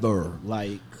forever.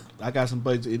 Like, I got some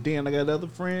buddies, and then I got other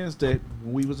friends that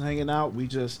when we was hanging out, we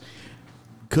just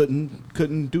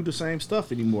couldn't do the same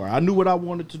stuff anymore. I knew what I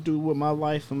wanted to do with my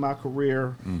life and my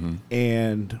career,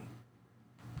 and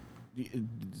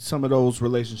some of those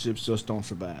relationships just don't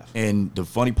survive. And the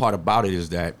funny part about it is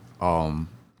that I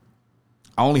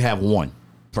only have one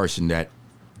person that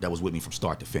was with me from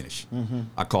start to finish.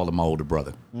 I call him my older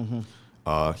brother.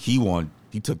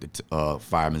 He took the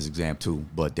fireman's exam too,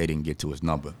 but they didn't get to his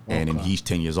number. And then he's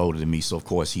 10 years older than me, so of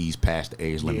course he's past the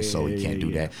age limit, so he can't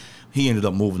do that. He ended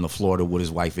up moving to Florida with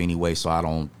his wife anyway, so I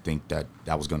don't think that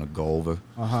was going to go over.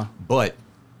 But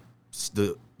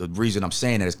the reason I'm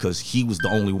saying that is because he was the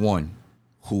only one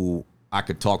who I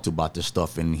could talk to about this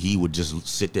stuff, and he would just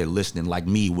sit there listening like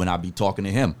me when I be talking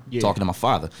to him, talking to my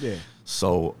father. Yeah.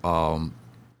 So,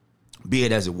 be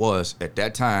it as it was, at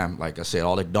that time, like I said,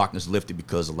 all that darkness lifted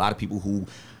because a lot of people who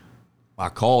I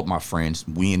called my friends,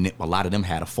 a lot of them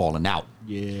had a falling out.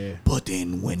 Yeah. But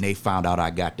then when they found out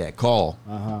I got that call,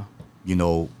 you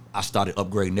know, I started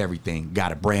upgrading everything.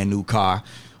 Got a brand new car,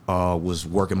 was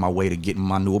working my way to getting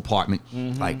my new apartment.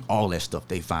 Like all that stuff,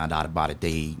 they found out about it.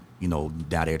 They you know,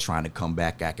 now they're trying to come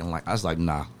back acting like. I was like,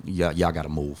 nah, y'all got to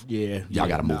move. Yeah. Y'all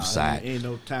got to move aside. Ain't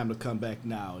no time to come back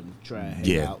now and try and hang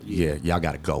Yeah, out. yeah, y'all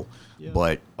got to go. Yeah.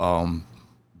 But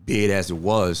be it as it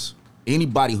was,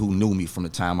 anybody who knew me from the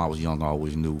time I was young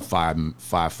always knew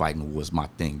firefighting was my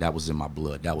thing. That was in my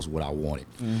blood. That was what I wanted.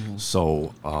 Mm-hmm.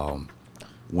 So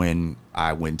when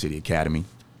I went to the academy,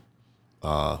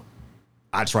 I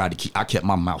kept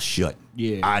my mouth shut.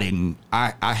 Yeah.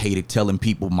 I hated telling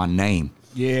people my name.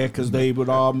 Yeah, because they would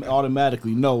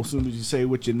automatically know as soon as you say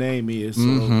what your name is.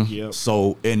 So, yep.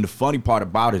 So, and the funny part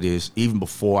about it is, even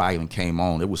before I even came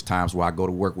on, it was times where I go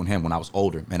to work with him when I was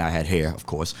older, and I had hair, of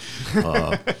course.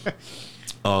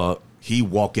 He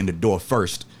walk in the door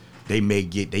first. They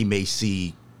may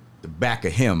see the back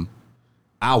of him.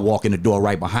 I'll walk in the door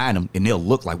right behind him, and they'll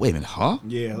look like, wait a minute, huh?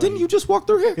 Yeah. Didn't you just walk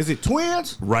through here? Is it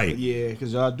twins? Right. Yeah,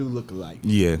 because y'all do look alike.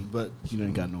 Yeah. But you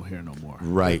ain't got no hair no more.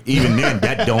 Right. Even then,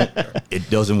 he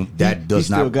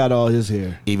still got all his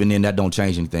hair. Even then, that don't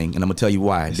change anything. And I'm going to tell you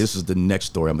why. This is the next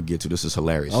story I'm going to get to. This is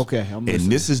hilarious. Okay, I'm listening.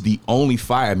 And this is the only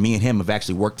fire me and him have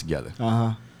actually worked together.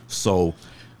 Uh-huh. So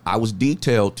I was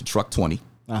detailed to Truck 20.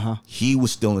 Uh-huh. He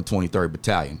was still in the 23rd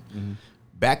Battalion. Mm-hmm.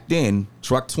 Back then,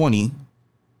 Truck 20,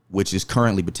 which is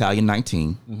currently Battalion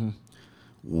 19, mm-hmm.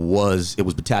 was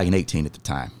Battalion 18 at the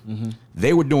time. Mm-hmm.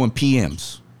 They were doing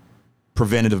PMs,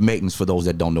 preventative maintenance, for those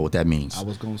that don't know what that means. I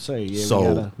was gonna say, yeah.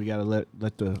 So, we gotta let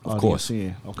the audience course.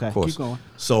 in. Okay, Of course. keep going.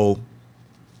 So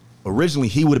originally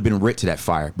he would have been writ to that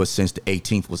fire, but since the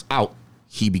 18th was out,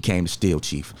 he became the steel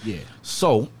chief. Yeah.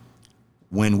 So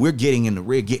when we're getting in the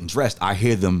rig, getting dressed, I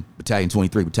hear them, Battalion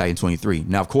 23, Battalion 23.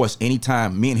 Now, of course,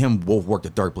 anytime, me and him both worked the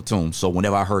 3rd platoon, so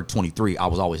whenever I heard 23, I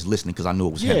was always listening because I knew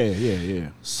it was him. Yeah.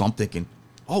 So I'm thinking,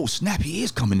 oh, snap, he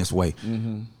is coming this way.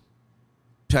 Mm-hmm.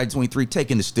 Battalion 23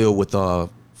 taking the steel with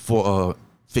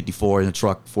 54 in the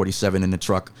truck, 47 in the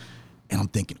truck. And I'm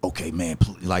thinking, okay, man,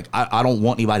 I don't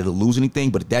want anybody to lose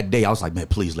anything, but that day I was like, man,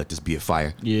 please let this be a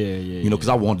fire. Yeah. You know, because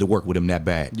I wanted to work with him that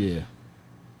bad. Yeah.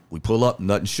 We pull up,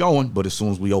 nothing showing, but as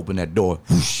soon as we open that door,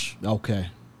 whoosh, Okay.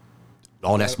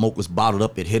 all that smoke was bottled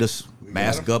up. It hit us,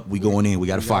 mask up, we going in, we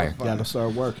got a fire. Gotta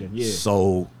start working. Yeah.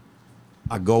 So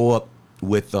I go up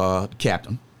with the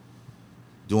captain,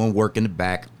 doing work in the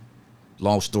back.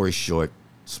 Long story short,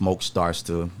 smoke starts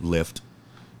to lift.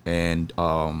 And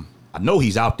I know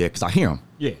he's out there because I hear him.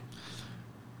 Yeah.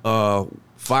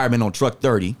 Fireman on truck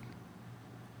 30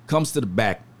 comes to the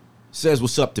back, says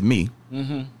what's up to me,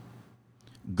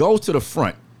 goes to the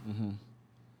front,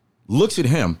 looks at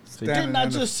him, Didn't I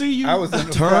just see you? I was in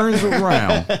the turns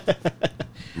around,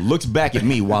 looks back at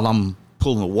me while I'm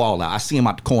pulling the wall out. I see him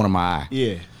out the corner of my eye.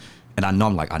 Yeah. And I know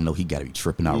I'm he got to be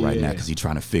tripping out right now because he's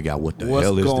trying to figure out what the What's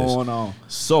hell is this. going on?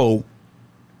 So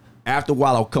after a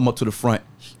while, I'll come up to the front.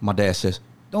 My dad says,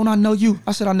 don't I know you?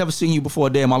 I said, I've never seen you before a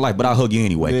day in my life, but I'll hug you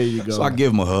anyway. There you go. So I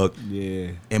give him a hug.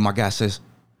 Yeah. And my guy says,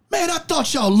 man, I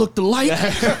thought y'all looked alike.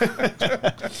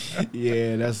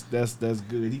 Yeah, that's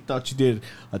good. He thought you did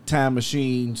a time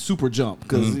machine super jump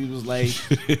because he was like,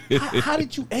 how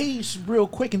did you age real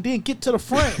quick and then get to the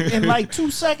front in like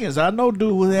 2 seconds? I know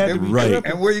dude was had to be Right.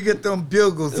 tripping. And where you get them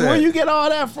bugles at? Where you get all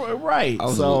that from? Right.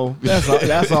 So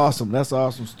that's awesome. That's an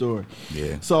awesome story.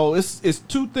 Yeah. So it's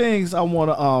 2 things I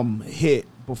want to hit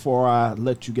before I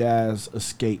let you guys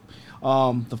escape.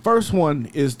 The first one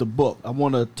is the book. I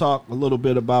want to talk a little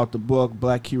bit about the book,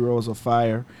 Black Heroes of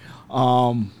Fire.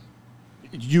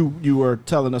 You were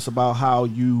telling us about how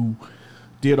you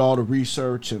did all the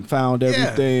research and found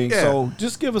everything. yeah. So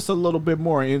just give us a little bit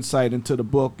more insight into the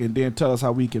book and then tell us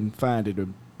how we can find it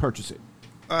and purchase it.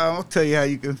 I'll tell you how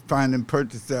you can find and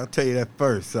purchase it. I'll tell you that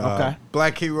first. Okay.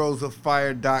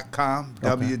 BlackHeroesOfFire.com,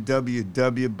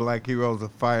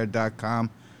 www.blackheroesoffire.com,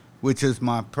 which is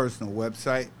my personal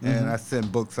website, and I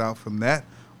send books out from that.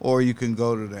 Or you can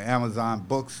go to the Amazon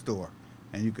bookstore,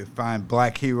 and you can find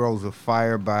Black Heroes of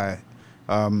Fire by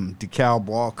DeKalb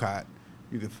Walcott.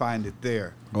 You can find it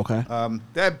there. Okay.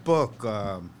 That book,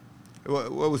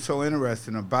 what was so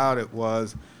interesting about it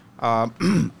was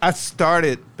I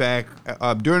started back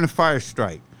during the fire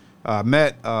strike.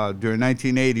 Met during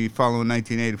 1980, following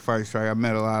 1980 fire strike, I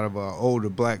met a lot of older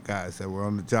black guys that were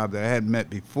on the job that I hadn't met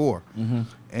before.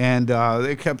 And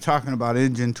they kept talking about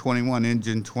Engine 21,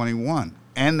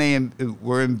 and they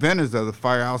were inventors of the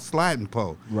firehouse sliding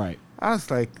pole. Right. I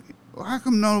was like, well, how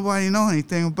come nobody know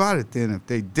anything about it then if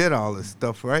they did all this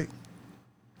stuff, right?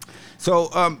 So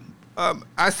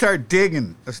I started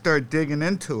digging.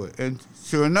 Into it, and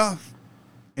sure enough,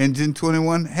 Engine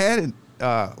 21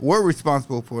 were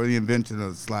responsible for the invention of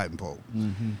the sliding pole.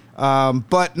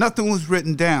 But nothing was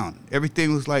written down.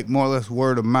 Everything was like more or less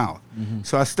word of mouth.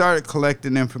 So I started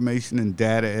collecting information and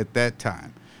data at that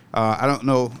time. I don't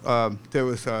know. There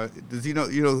was. Does you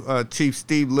know Chief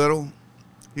Steve Little?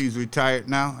 He's retired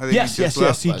now. I think Yes.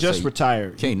 He just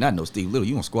retired. Can't not know Steve Little.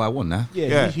 You on Squad 1 now?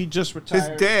 Yeah. He just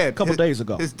retired. His dad, a couple days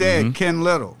ago. His dad, Ken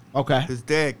Little. Okay. His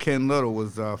dad, Ken Little,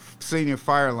 was a senior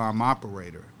fire alarm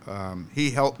operator.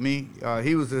 He helped me.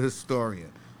 He was a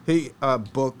historian. He had a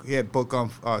book on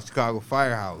Chicago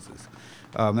firehouses.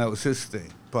 That was his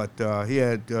thing. But he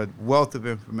had a wealth of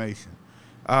information.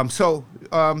 So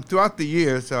throughout the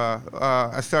years,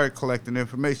 I started collecting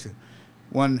information.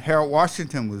 When Harold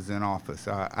Washington was in office,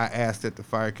 I asked at the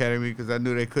Fire Academy because I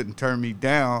knew they couldn't turn me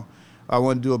down. I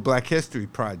wanted to do a Black History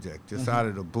project just out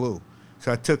of the blue.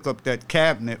 So I took up that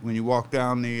cabinet when you walk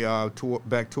down the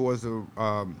back towards the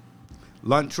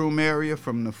lunchroom area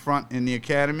from the front in the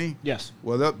academy. Yes.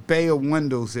 Well, the bay of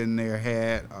windows in there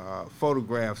had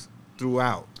photographs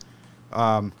throughout.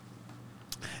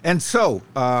 And so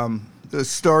the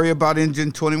story about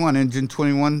Engine 21. Engine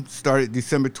 21 started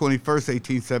December 21st,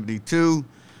 1872.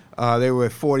 They were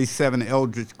at 47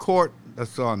 Eldridge Court.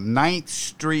 That's on 9th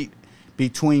Street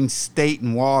between State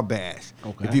and Wabash.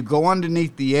 Okay. If you go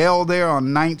underneath the L there on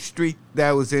 9th Street,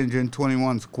 that was Engine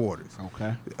 21's quarters.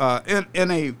 Okay.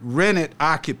 In a rented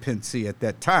occupancy at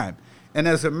that time. And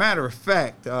as a matter of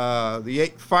fact,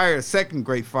 the second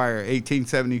Great Fire,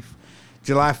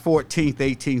 July 14th,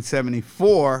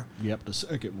 1874. Yep, the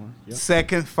second one. Yep.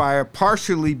 Second fire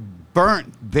partially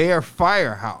burnt their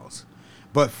firehouse,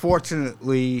 but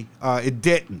fortunately it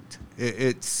didn't.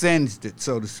 It singed it,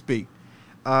 so to speak.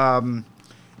 And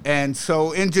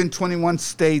so Engine 21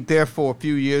 stayed there for a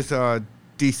few years,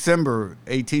 December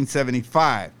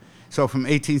 1875. So from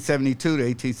 1872 to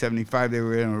 1875, they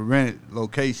were in a rented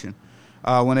location.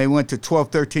 When they went to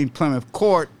 1213 Plymouth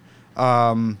Court,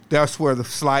 that's where the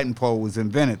sliding pole was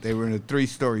invented. They were in a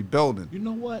 3-story building. You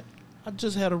know what? I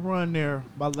just had a run there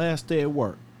my last day at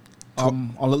work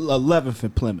on 11th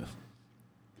in Plymouth.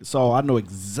 So I know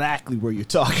exactly where you're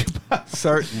talking about.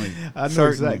 Certainly. I know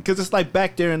exactly. Because it's like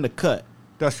back there in the cut.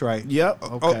 That's right. Yep.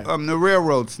 Okay. The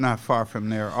railroad's not far from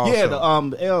there also. Yeah,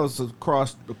 the L's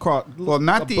across. Well,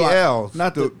 not the L's.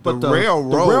 Not the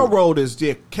railroad. The railroad is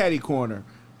the caddy corner.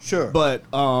 Sure. But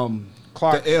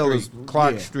Clark the L Street, is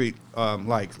Clark Street,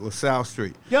 like LaSalle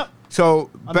Street. Yep. So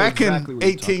I know back exactly in what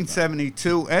you're talking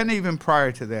 1872, and even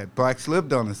prior to that, blacks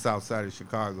lived on the south side of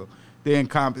Chicago. They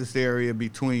encompassed the area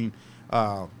between,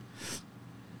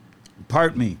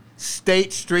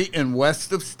 State Street and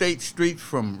west of State Street,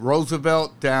 from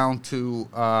Roosevelt down to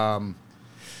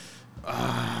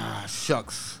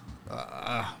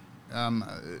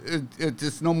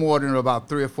it's no more than about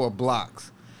 3 or 4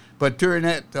 blocks. But during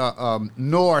that,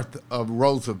 north of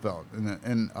Roosevelt,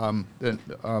 and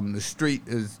the street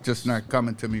is just not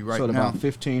coming to me right now. So about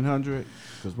 1500,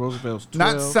 because Roosevelt's 12.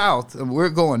 Not south. We're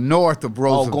going north of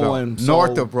Roosevelt.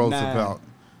 North of Roosevelt. 9.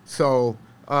 So,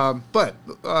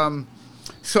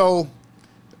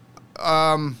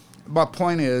 my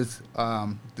point is,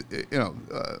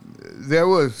 there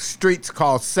were streets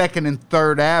called 2nd and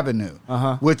 3rd Avenue,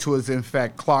 which was in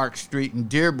fact Clark Street and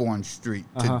Dearborn Street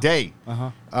today.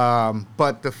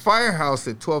 But the firehouse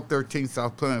at 1213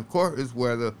 South Plymouth Court is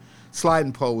where the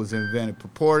sliding pole was invented.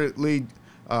 Purportedly,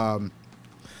 a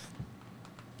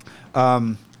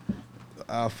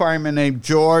fireman named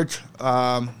George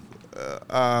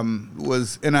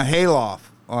was in a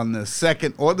hayloft on the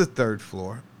 2nd or the 3rd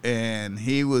floor, and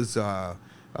he was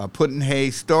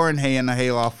storing hay in the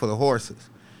hayloft for the horses.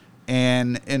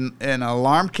 And an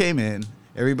alarm came in.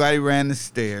 Everybody ran the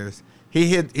stairs.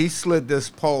 He slid this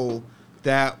pole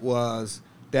that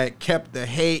kept the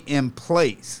hay in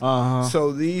place.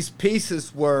 So these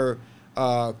pieces were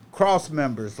cross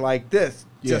members like this,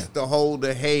 just to hold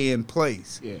the hay in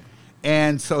place. Yeah.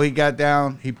 And so he got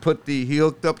down. He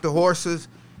hooked up the horses,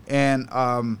 and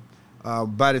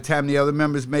by the time the other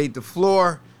members made the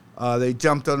floor, they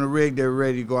jumped on the rig. They were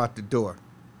ready to go out the door.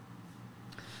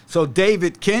 So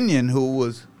David Kenyon, who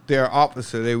was their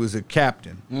officer, they was a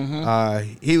captain.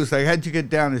 He was like, "How'd you get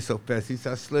down there so fast?" He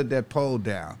said, "I slid that pole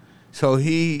down." So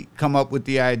he come up with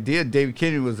the idea. David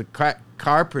Kenyon was a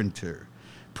carpenter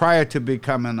prior to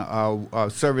becoming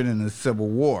serving in the Civil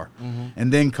War,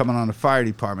 and then coming on the fire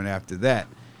department after that.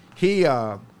 He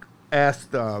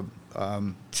asked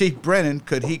Chief Brennan,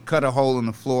 could he cut a hole in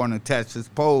the floor and attach this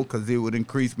pole because it would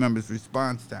increase members'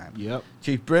 response time. Yep.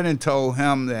 Chief Brennan told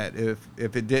him that if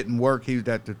it didn't work, he would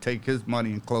have to take his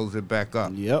money and close it back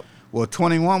up. Yep. Well,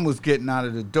 21 was getting out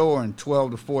of the door in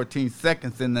 12 to 14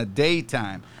 seconds in the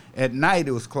daytime. At night,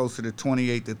 it was closer to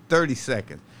 28 to 30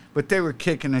 seconds. but they were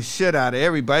kicking the shit out of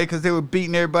everybody because they were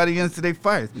beating everybody into their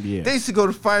fires. Yeah. They used to go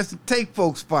to fires and take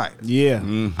folks' fires. Yeah.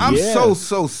 I'm Yeah.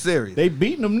 so serious. They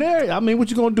beating them there. I mean, what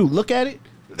you gonna do? Look at it?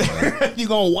 You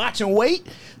gonna watch and wait?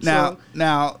 Now, you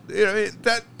know,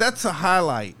 that's a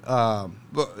highlight.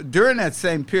 But during that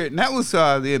same period, and that was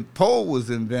the pole was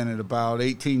invented about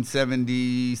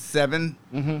 1877.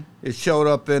 It showed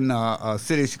up in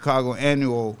City of Chicago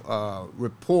annual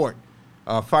report,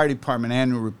 fire department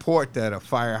annual report that a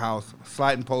firehouse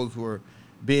sliding poles were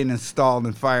being installed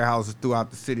in firehouses throughout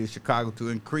the city of Chicago to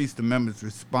increase the members'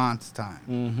 response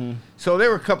time. So there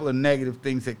were a couple of negative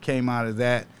things that came out of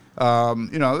that.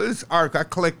 You know, this article, I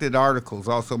collected articles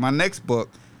also. My next book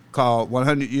called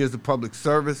 100 Years of Public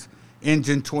Service,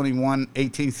 Engine 21,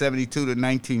 1872 to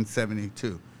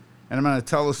 1972. And I'm going to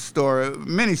tell a story.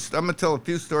 I'm going to tell a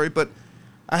few stories, but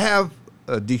I have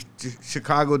a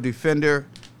Chicago Defender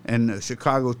and the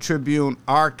Chicago Tribune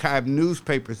archived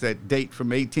newspapers that date from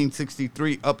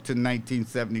 1863 up to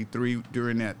 1973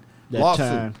 during that lawsuit.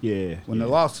 Time. Yeah. When the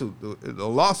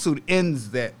lawsuit ends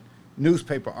that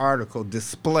newspaper article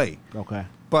display. Okay.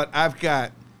 But I've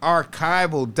got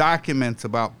archival documents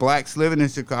about blacks living in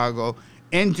Chicago,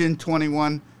 Engine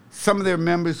 21, some of their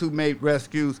members who made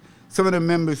rescues, some of the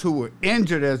members who were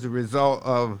injured as a result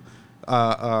of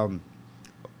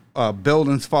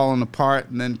buildings falling apart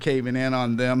and then caving in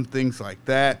on them, things like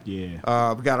that.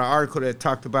 Yeah. We got an article that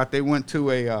talked about they went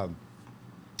to a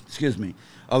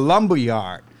lumber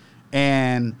yard,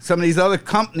 and some of these other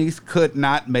companies could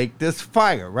not make this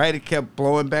fire, right? It kept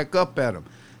blowing back up at them,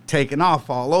 taking off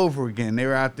all over again. They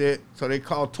were out there, so they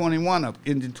called 21 up.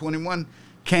 Engine 21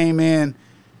 came in,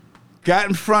 got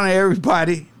in front of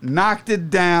everybody, knocked it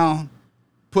down,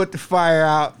 put the fire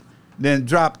out, then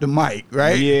dropped the mic,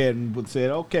 right? Yeah, and said,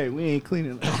 okay, we ain't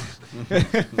cleaning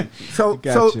it. So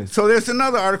Gotcha. so there's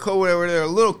another article where there are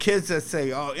little kids that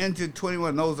say, oh, Engine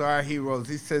 21, those are our heroes.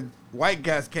 He said, white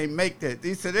guys can't make that.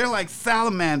 He said, they're like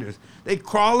salamanders. They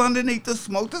crawl underneath the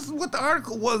smoke. This is what the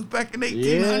article was back in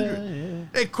 1800. Yeah.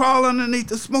 They crawl underneath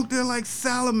the smoke. They're like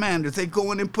salamanders. They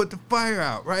go in and put the fire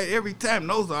out, right? Every time.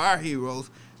 Those are our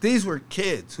heroes. These were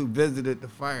kids who visited the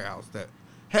firehouse that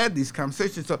had these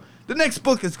conversations. So the next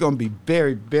book is going to be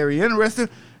very, very interesting.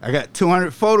 I got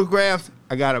 200 photographs.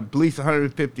 I got at least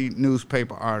 150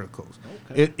 newspaper articles.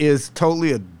 Okay. It is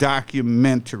totally a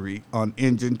documentary on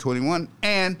Engine 21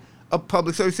 and a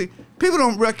public service. See, people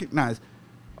don't recognize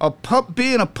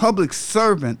being a public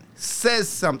servant says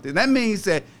something. That means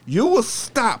that you will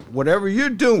stop whatever you're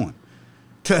doing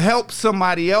to help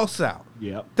somebody else out.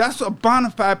 Yep. That's a bona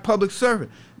fide public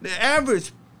servant. The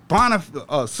average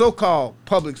so-called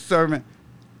public servant,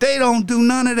 they don't do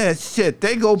none of that shit.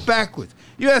 They go backwards.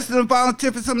 You ask them to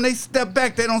volunteer for something, they step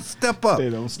back. They don't step up. They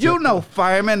don't step you know up.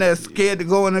 firemen that are scared to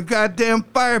go in a goddamn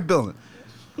fire building.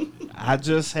 I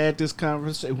just had this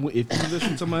conversation. If you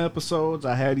listen to my episodes,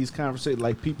 I had these conversations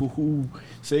like people who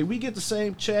say we get the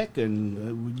same check, and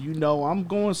I'm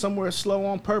going somewhere slow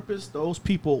on purpose. Those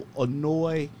people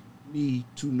annoy me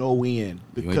to no end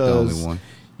because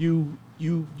you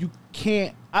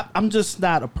can't. I'm just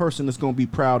not a person that's going to be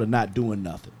proud of not doing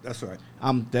nothing. That's right.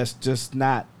 That's just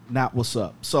not what's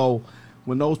up. So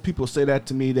when those people say that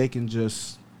to me, they can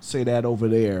just say that over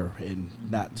there and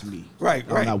not to me. Right.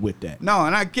 I'm not with that. No,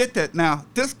 and I get that. Now,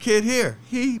 this kid here,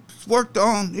 he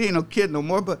ain't no kid no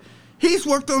more, but he's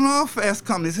worked on all fast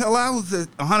companies. Hell, I was at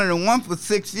 101 for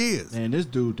 6 years. Man, this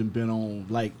dude done been on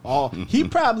like all. He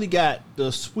probably got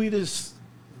the sweetest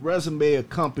resume of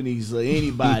companies of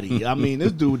anybody. I mean,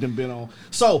 this dude done been on.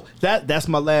 So that's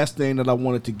my last thing that I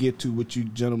wanted to get to with you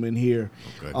gentlemen here.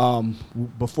 Okay.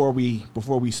 Before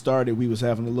we started, we was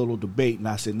having a little debate, and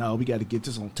I said, no, we got to get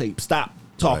this on tape. Stop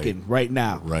talking right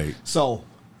now. Right. So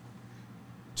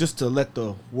just to let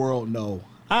the world know,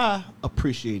 I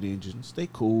appreciate engines. They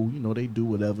cool. They do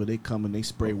whatever. They come and they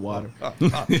spray water. I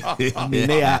mean,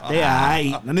 they all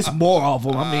right. And it's more of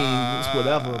them. I mean, it's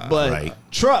whatever. But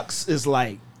trucks is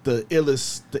like the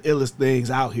illest things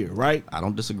out here, right? I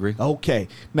don't disagree. Okay.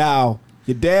 Now,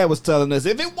 your dad was telling us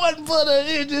if it wasn't for the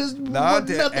engines,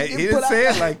 he didn't say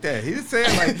it like that. He didn't say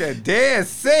it like that. Dad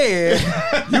said,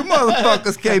 you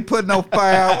motherfuckers can't put no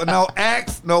fire out with no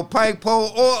axe, no pike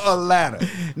pole, or a ladder.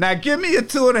 Now, give me a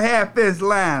 2.5-inch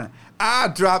line.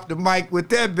 I'll drop the mic with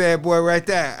that bad boy right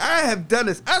there. I have done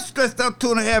this. I stretched out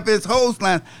 2.5-inch hose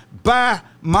lines by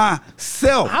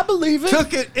myself. I believe it.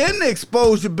 Took it in the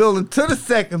exposure building to the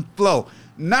second floor.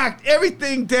 Knocked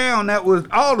everything down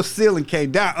all the ceiling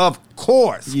came down, of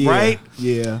course, right?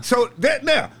 Yeah. So that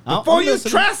now, before you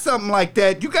try something like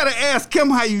that, you got to ask him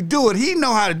how you do it. He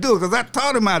know how to do it because I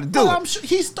taught him how to do it. I'm sure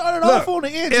he started off on the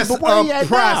engine, it's but where he at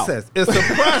process. now? It's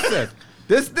a process.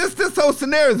 This whole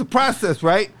scenario is a process,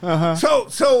 right?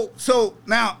 So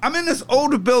now I'm in this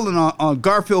older building on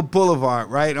Garfield Boulevard,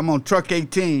 right? I'm on truck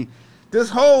 18. This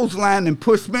hose line and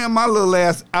pushed me and my little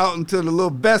ass out into the little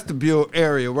vestibule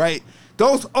area, right?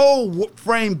 Those old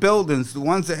frame buildings, the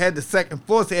ones that had the second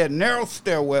floors, they had narrow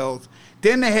stairwells.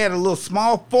 Then they had a little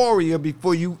small foyer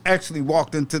before you actually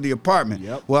walked into the apartment.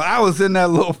 Yep. Well, I was in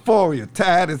that little foyer,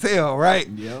 tired as hell, right?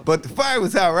 Yep. But the fire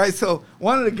was out, right? So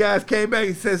one of the guys came back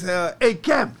and says, hey,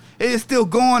 Captain, it's still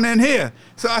going in here.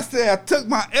 So I said, I took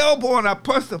my elbow and I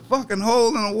punched a fucking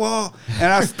hole in the wall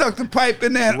and I stuck the pipe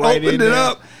in there and Right opened in it there.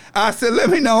 up. I said, let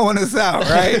me know when it's out,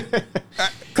 right?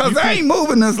 Because I ain't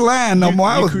moving this line no more.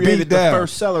 I You was created beat the down.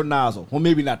 first cellar nozzle. Well,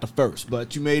 maybe not the first,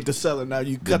 but you made the cellar. Now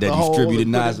you cut That the hole distributed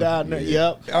and put it nozzle. down there. Yeah.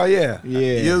 Yep. Oh, yeah.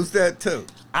 Yeah. Use that, too.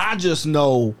 I just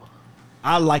know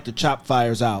I like to chop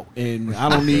fires out, and I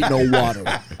don't need no water.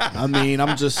 I mean,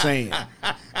 I'm just saying.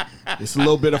 It's a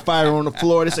little bit of fire on the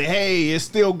floor. They say, hey, it's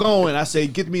still going. I say,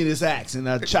 get me this axe, and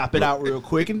I chop it out real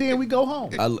quick, and then we go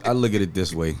home. I look at it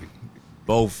this way.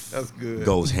 Both That's good.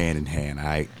 goes hand in hand, all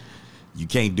right? You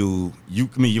can't do,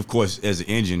 I mean, of course, as an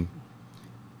engine,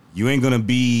 you ain't going to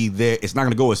be there. It's not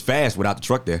going to go as fast without the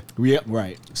truck there. Yep,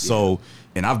 right. So,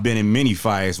 and I've been in many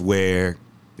fires where,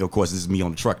 of course, this is me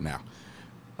on the truck now.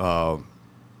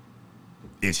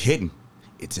 It's hidden.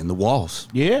 It's in the walls.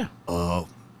 Yeah.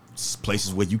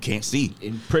 Places where you can't see.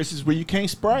 In places where you can't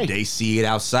spray. They see it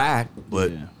outside,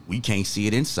 but Yeah. we can't see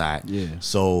it inside. Yeah.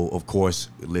 So, of course,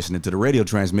 listening to the radio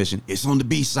transmission, it's on the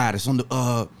B side. It's on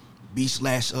the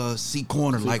B/C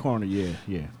corner. See Like, corner,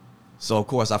 yeah. so, of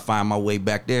course, I find my way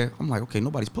back there. I'm like, okay,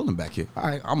 nobody's pulling back here. All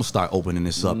right, I'm going to start opening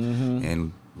this up. Mm-hmm.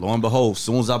 And lo and behold, as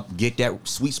soon as I get that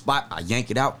sweet spot, I yank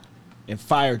it out. And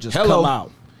fire just Hello. come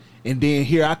out. And then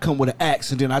here I come with an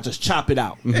axe, and then I just chop it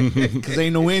out. Because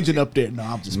ain't no engine up there. No,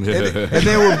 I'm just And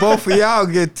then when both of y'all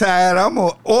get tired, I'm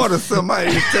going to order somebody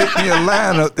to take me a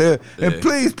line up there. And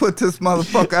please put this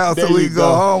motherfucker out There so we you can go.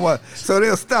 go home. So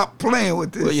they'll stop playing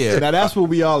with this Well, yeah. shit. Now that's what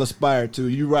we all aspire to.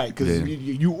 You're right, because Yeah.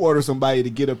 you order somebody to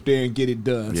get up there and get it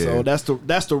done. Yeah. So that's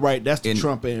the In-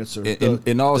 Trump answer.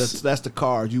 in all that's the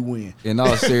card. You win. In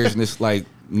all seriousness, like,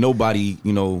 nobody,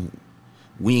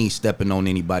 we ain't stepping on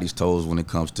anybody's toes when it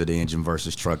comes to the engine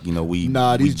versus truck. We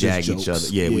Nah, we these jag just each other.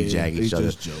 jokes. Yeah, we Yeah, jag they each other.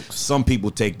 just jokes. Some people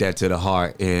take that to the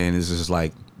heart, and it's just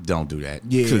like, don't do that.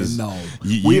 Yeah, 'Cause no.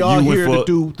 you- we you are went here to for-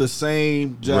 do the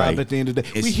same job Right. at the end of the day.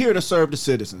 It's- We here to serve the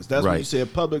citizens. That's what Right. you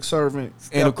said, public servant.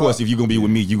 And of course, Step up. if you're gonna be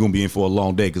with me, you're gonna be in for a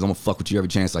long day because I'm gonna fuck with you every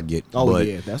chance I get. Oh But,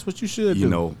 yeah, that's what you should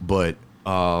do. But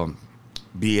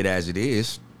be it as it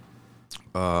is,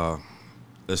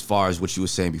 as far as what you were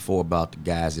saying before about the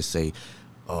guys that say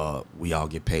we all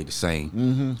get paid the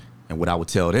same, and what I would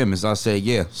tell them is I say,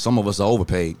 yeah, some of us are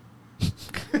overpaid.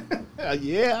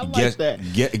 Yeah, I like Guess,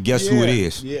 that. guess who it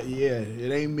is? Yeah,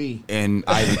 it ain't me. And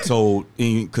I was told,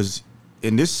 because,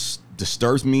 and this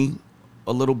disturbs me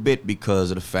a little bit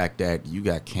because of the fact that you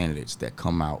got candidates that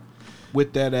come out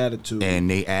With that attitude. and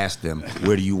they ask them,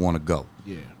 where do you want to go?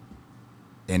 yeah.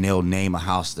 And they'll name a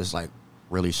house that's like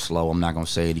really slow. I'm not going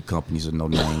to say any companies or no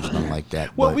names, nothing like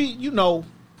that. Well, but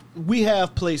we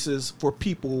have places for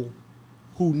people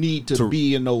who need to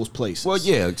be in those places. Well,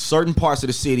 yeah, certain parts of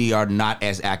the city are not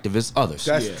as active as others.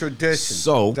 That's Yeah. tradition.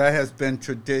 So- that has been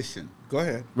tradition. Go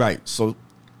ahead. Right. So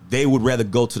they would rather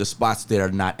go to the spots that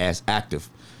are not as active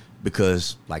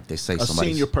because, like they say, a somebody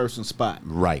senior person spot.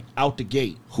 right Out the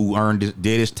gate. who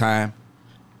did his time,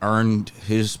 earned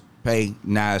his pay.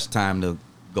 Now it's time to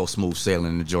go smooth sailing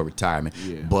and enjoy retirement.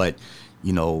 Yeah. But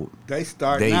They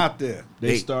starting They- out there.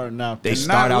 They starting out They there.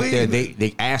 start not out there. leaving.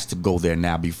 They asked to go there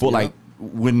now. Before, Yeah. like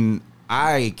when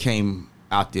I came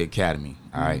out the academy,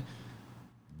 all right,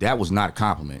 that was not a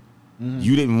compliment.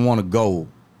 You didn't want to go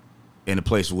in a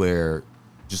place where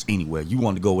just anywhere. You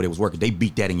wanted to go where they was working. They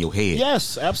beat that in your head.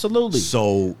 Yes, absolutely.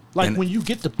 So Like and, when you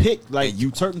get to pick, like and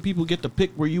you- certain people get to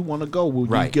pick where you want to go, where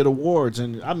you Right. get awards,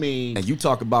 and I mean, and you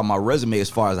talk about my resume as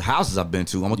far as the houses I've been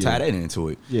to. I'm gonna tie that into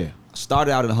it. yeah, I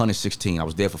started out in 116. I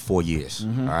was there for 4 years.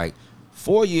 Mm-hmm. All right,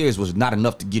 4 years was not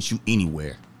enough to get you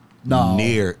anywhere No.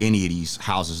 near any of these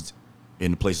houses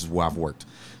in the places where I've worked.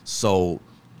 So,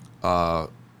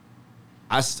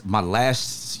 my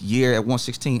last year at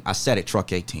 116, I sat at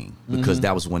Truck 18 because Mm-hmm.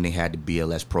 that was when they had the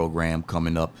BLS program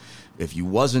coming up. If you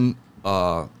wasn't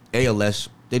ALS,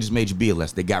 they just made you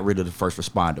BLS. They got rid of the first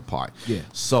responder part. Yeah.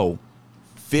 So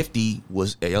 50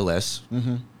 was ALS.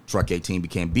 Truck 18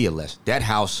 became BLS. That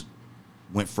house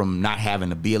went from not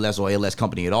having a BLS or ALS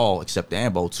company at all except the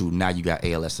AMBO to now you got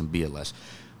ALS and BLS.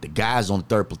 The guys on the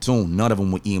third platoon, none of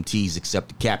them were EMTs except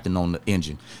the captain on the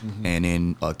engine. And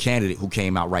then a candidate who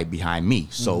came out right behind me.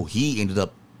 So he ended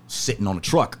up sitting on the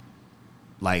truck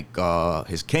like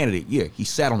his candidate, he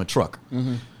sat on the truck.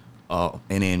 And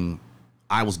then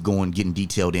I was getting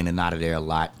detailed in and out of there a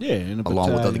lot. Yeah, in the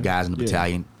along with other battalion. guys in the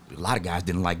battalion. A lot of guys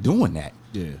didn't like doing that.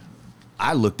 Yeah.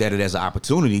 I looked at it as an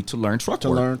opportunity to learn truck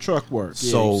work. learn truck work.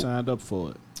 Yeah, So- you signed up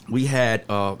for it. We had,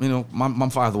 my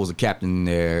father was a captain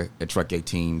there at Truck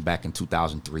 18 back in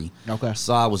 2003. Okay.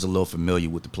 So I was a little familiar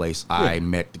with the place. I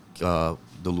met he was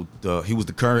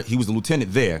the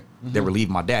lieutenant there that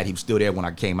relieved my dad. He was still there when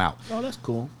I came out. Oh, that's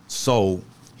cool. So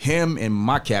him and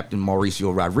my captain,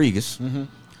 Mauricio Rodriguez,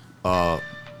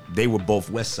 they were both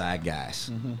West Side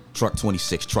guys. Truck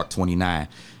 26, Truck 29.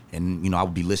 And, I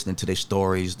would be listening to their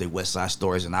stories, their West Side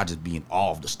stories, and I'd just be in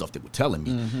awe of the stuff they were telling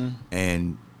me.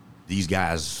 And these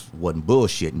guys wasn't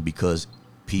bullshitting because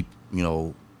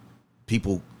people,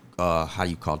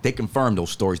 they confirmed those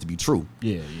stories to be true.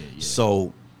 Yeah.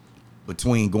 So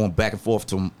between going back and forth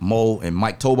to Mo and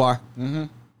Mike Tobar,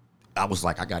 I was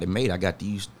like, I got it made. I got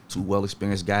these two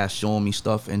well-experienced guys showing me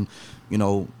stuff, and,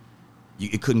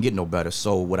 it couldn't get no better.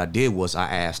 So what I did was I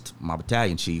asked my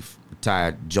battalion chief,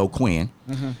 retired Joe Quinn,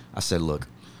 I said, look,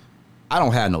 I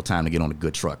don't have no time to get on a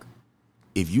good truck.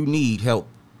 If you need help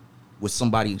with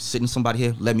somebody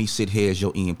here, let me sit here as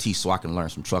your EMT so I can learn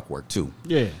some truck work too.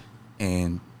 Yeah.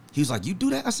 And he's like, you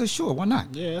do that? I said, sure, why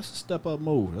not? Yeah, that's a step up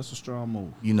move. That's a strong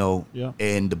move. Yeah.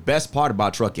 And the best part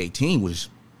about Truck 18 was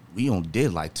we only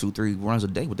did like 2-3 runs a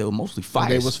day, but they were mostly fires.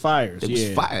 They was fires. They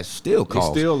was fires, still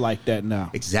calls. They still like that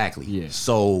now. Exactly. Yeah.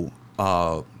 So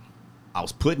I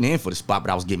was putting in for the spot,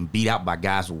 but I was getting beat out by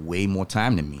guys with way more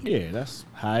time than me. Yeah, that's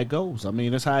how it goes. I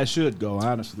mean, that's how it should go,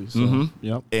 honestly. So,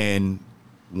 yep. And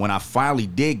when I finally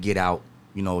did get out,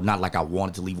 not like I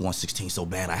wanted to leave 116 so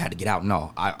bad I had to get out.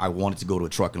 No, I wanted to go to a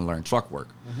truck and learn truck work.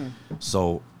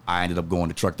 So I ended up going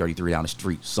to Truck 33 down the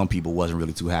street. Some people wasn't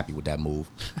really too happy with that move.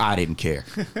 I didn't care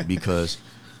because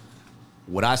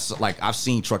I've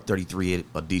seen Truck 33 at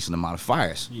a decent amount of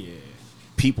fires. Yeah.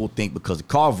 People think because the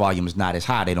call volume is not as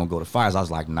high, they don't go to fires. I was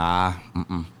like, nah,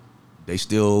 they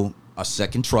still a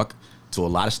second truck to a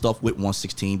lot of stuff with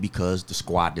 116 because the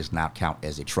squad does not count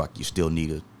as a truck. You still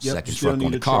need a second truck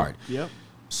on the card. Yep.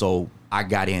 So I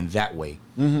got in that way,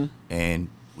 and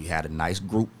we had a nice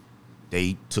group.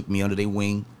 They took me under their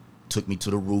wing, took me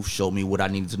to the roof, showed me what I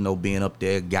needed to know being up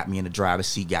there, got me in the driver's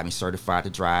seat, got me certified to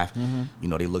drive.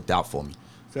 They looked out for me.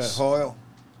 Is that Hoyle?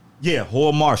 Yeah,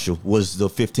 Hoyle Marshall was the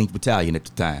 15th Battalion at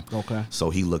the time. Okay. So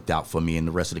he looked out for me, and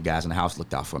the rest of the guys in the house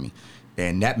looked out for me.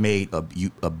 And that made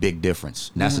a big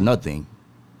difference. And that's another thing.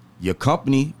 Your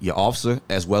company, your officer,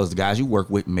 as well as the guys you work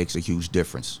with, makes a huge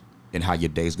difference in how your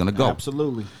day's going to go.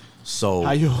 Absolutely. So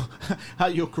how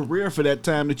your career for that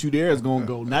time that you there is going to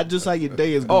go. Not just how your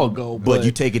day is going to go. But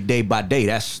you take it day by day.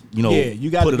 That's,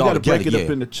 you got put it all to break together. it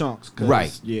up into chunks.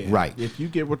 Right, Yeah. right. If you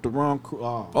get with the wrong crew.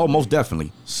 Oh, most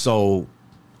definitely. So,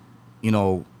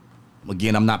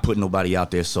 again, I'm not putting nobody out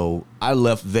there. So I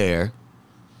left there.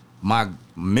 My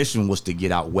mission was to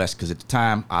get out west because at the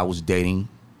time I was dating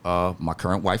my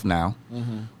current wife now,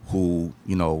 who,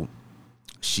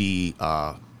 she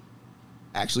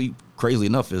actually, crazily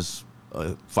enough, is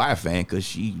a fire fan because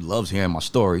she loves hearing my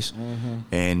stories.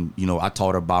 And, I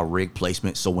taught her about rig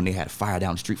placement. So when they had a fire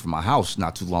down the street from my house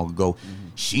not too long ago,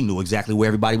 she knew exactly where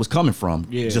everybody was coming from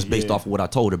just based off of what I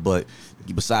told her. But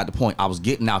beside the point, I was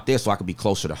getting out there so I could be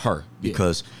closer to her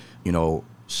because,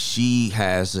 she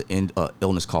has an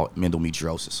illness called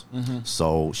endometriosis.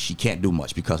 So she can't do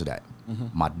much because of that.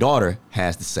 My daughter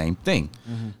has the same thing.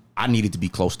 I needed to be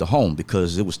close to home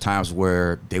because there was times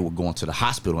where they were going to the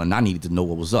hospital and I needed to know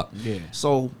what was up. Yeah.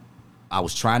 So I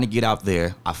was trying to get out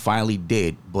there. I finally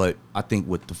did, but I think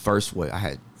with the first I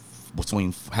had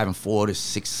between having 4 to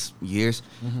 6 years,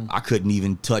 I couldn't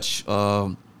even touch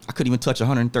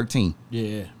 113.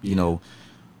 Yeah.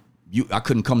 I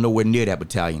couldn't come nowhere near that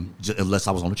battalion unless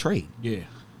I was on a trade. Yeah.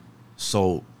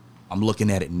 So I'm looking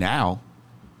at it now.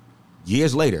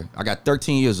 Years later, I got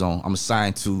 13 years on. I'm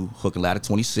assigned to Hook and Ladder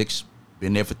 26.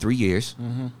 Been there for 3 years.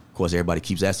 Of course, everybody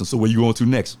keeps asking, so where you going to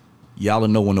next? Y'all will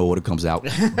know when the order comes out.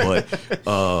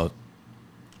 But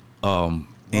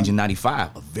Engine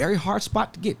 95, a very hard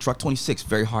spot to get. Truck 26,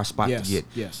 very hard spot to get.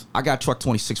 Yes. I got Truck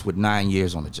 26 with 9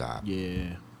 years on the job.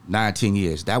 Yeah. 19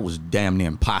 years. That was damn near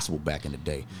impossible back in the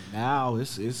day. Now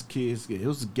it's kids. It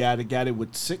was a guy that got it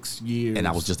with 6 years. And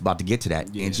I was just about to get to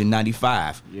that. Yeah. Engine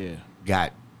 95. Yeah.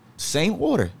 Got same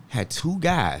order. Had 2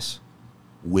 guys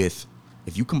with,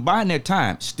 if you combine their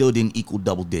time, still didn't equal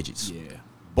double digits. Yeah.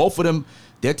 Both of them,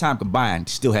 their time combined,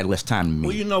 still had less time than me.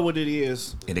 Well, you know what it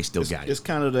is. And they still got it. It's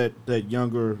kind of that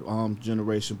younger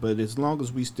generation, but as long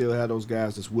as we still have those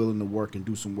guys that's willing to work and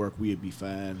do some work, we'd be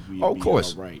fine. Of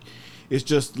course. All right. It's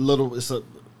just it's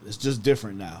It's just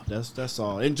different now. That's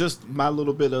all. And just my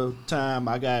little bit of time,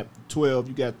 I got 12,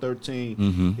 you got 13.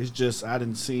 Mm-hmm. It's just I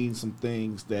done seen some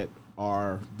things that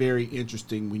are very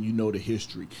interesting when you know the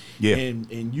history. Yeah.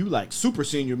 And you like super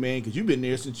senior, man, because you've been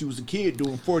there since you was a kid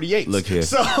doing 48. Look here.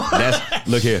 So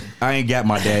Look here. I ain't got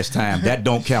my dad's time. That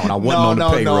don't count. I wasn't on the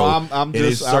payroll. No, I'm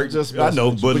just I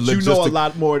know, but you know a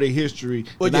lot more of the history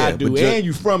than I do. And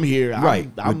you from here. Right.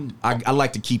 I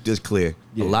like to keep this clear.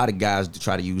 Yeah. A lot of guys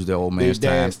try to use their old man's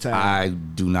time. I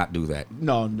do not do that.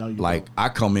 No, you like don't. I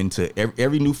come into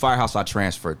every new firehouse I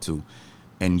transfer to,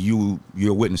 and you're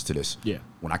a witness to this. Yeah.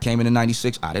 When I came in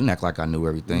 '96, I didn't act like I knew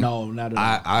everything. No, not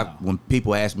at all. When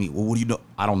people ask me, well, what do you know?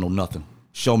 I don't know nothing.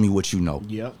 Show me what you know.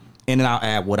 Yep. And then I'll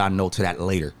add what I know to that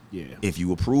later. Yeah. If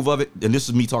you approve of it, and this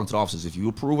is me talking to the officers, if you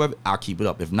approve of it, I'll keep it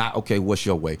up. If not, okay, what's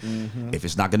your way? Mm-hmm. If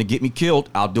it's not going to get me killed,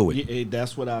 I'll do it. Yeah,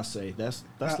 that's what I say. That's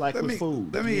like with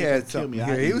food. Let me add something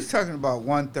here. He was talking about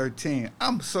 113.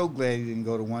 I'm so glad he didn't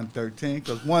go to 113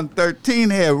 because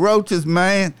 113 had roaches,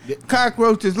 man.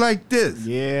 Cockroaches like this.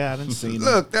 Yeah, I didn't see them.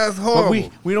 Look, that's horrible.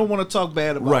 But we don't want to talk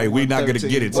bad about Right, we're not going to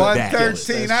get into that.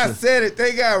 113, I said it.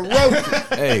 They got roaches.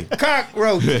 Hey.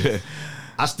 Cockroaches.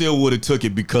 I still would have took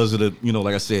it because of the,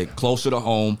 like I said, closer to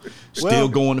home, still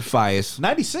going to fires.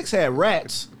 96 had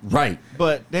rats. Right.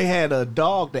 But they had a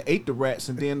dog that ate the rats,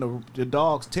 and then the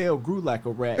dog's tail grew like a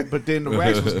rat. But then the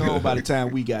rats was gone by the time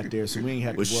we got there, so we ain't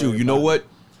have to worry shoot, you know what?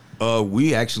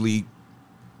 One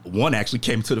actually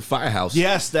came to the firehouse.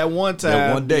 Yes, that one time.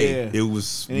 That one day. Yeah. It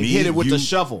was and me, he hit it with you, the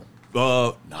shovel.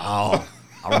 No. I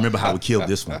remember how we killed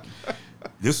this one.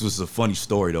 This was a funny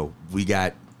story, though.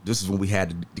 This is when we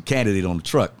had the candidate on the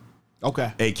truck.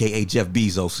 Okay. A.K.A. Jeff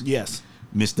Bezos. Yes.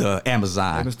 Mr.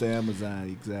 Amazon. Mr.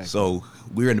 Amazon, exactly. So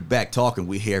we're in the back talking.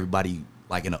 We hear everybody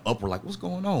like in the upper, like, what's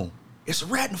going on? It's a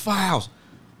rat in the firehouse.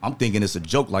 I'm thinking it's a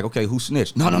joke, like, okay, who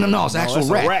snitched? No, it's an actual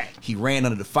rat. He ran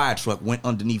under the fire truck, went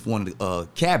underneath one of the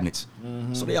cabinets.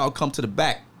 Mm-hmm. So they all come to the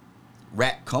back.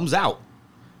 Rat comes out.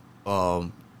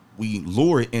 We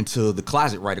lure it into the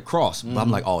closet right across. Mm-hmm. But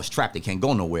I'm like, oh, it's trapped. They can't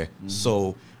go nowhere. Mm-hmm.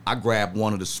 So I grabbed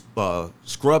one of the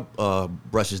scrub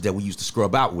brushes that we used to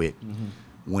scrub out with.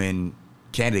 Mm-hmm. When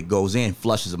candidate goes in,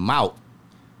 flushes them out,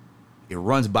 it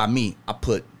runs by me. I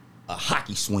put a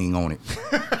hockey swing on it.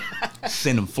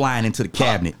 Send him flying into the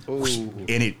cabinet. And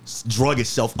it drug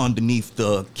itself underneath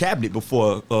the cabinet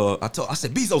before I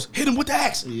said, Bezos, hit him with the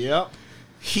axe. Yep.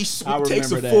 He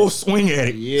takes a full swing at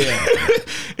it. Yeah.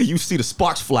 And you see the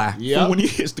sparks fly. Yeah. When he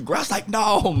hits the ground, it's like,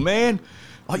 no, man.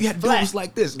 All you had to do was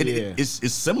like this. And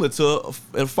it's similar to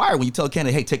a fire when you tell a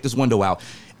candidate, hey, take this window out.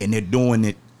 And they're doing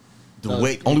it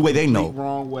the only way they know.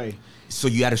 Wrong way. So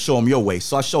you got to show them your way.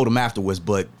 So I showed them afterwards,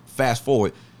 but fast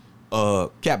forward,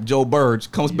 Captain Joe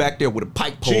Burge comes back there with a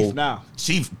pike pole.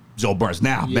 Chief Joe Burge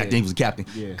now. Yeah. Back then he was a captain.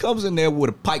 Yeah. Comes in there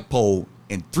with a pike pole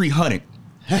and 300.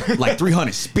 Like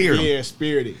 300 speared him. Yeah,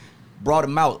 speared it. Brought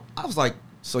him out. I was like,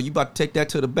 so you about to take that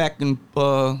to the back and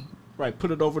right,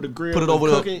 put it over the grill. Put it over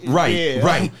the it? right, yeah.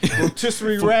 right.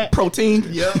 Rotisserie rat. Protein.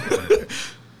 Yep.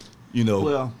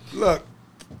 Well, look,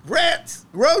 rats,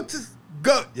 roaches,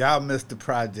 goat. Y'all missed the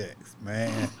projects,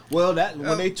 man. Well,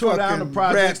 when they tore down the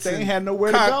projects, they ain't had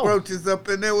nowhere to go. Cockroaches up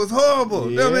in there was horrible.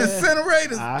 Yeah. Them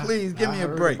incinerators. Please give me a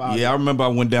break. Yeah, I remember I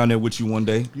went down there with you one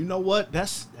day. You know what?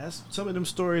 That's some of them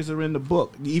stories are in the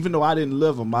book. Even though I didn't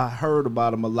live them, I heard about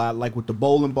them a lot. Like with the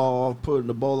bowling ball, putting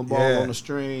the bowling ball on the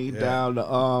string down the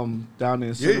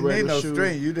incinerator. You didn't need no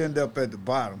string. You'd end up at the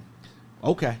bottom.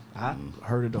 Okay, I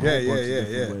heard it a whole bunch of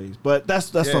different ways, but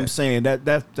that's what I'm saying.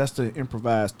 That's the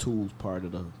improvised tools part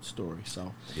of the story.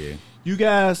 So, you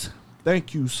guys,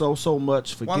 thank you so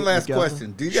much for one last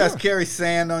question. Do you guys carry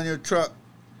sand on your truck?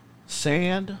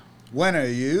 Sand? Winter,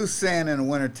 you use sand in the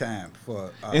wintertime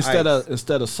for instead ice.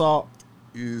 of salt.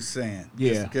 You use sand.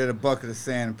 Yeah. Just get a bucket of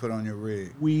sand and put on your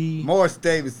rig. Morris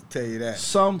Davis will tell you that.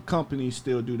 Some companies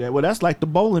still do that. Well, that's like the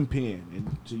bowling pin, and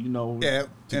Yeah,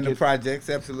 in the projects,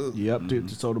 absolutely. Yep. Mm-hmm.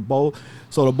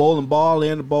 So the bowling ball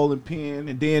and the bowling pin,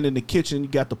 and then in the kitchen you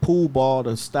got the pool ball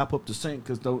to stop up the sink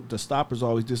because the stoppers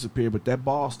always disappear, but that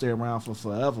ball stay around for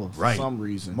forever for some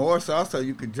reason. Morris, also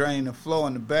you could drain the floor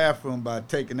in the bathroom by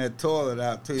taking that toilet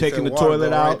out too. Taking the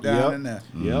toilet out. Right down in there.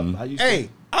 Yep.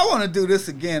 I want to do this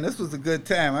again. This was a good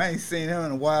time. I ain't seen him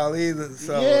in a while either,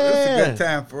 so it's a good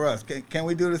time for us. Can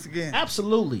we do this again?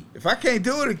 Absolutely. If I can't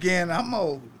do it again, I'm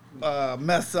gonna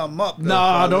mess something up.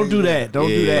 No, don't do that. Don't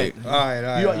do that. All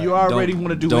right. You already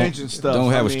want to do engine stuff.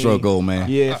 Don't have a stroke, old man.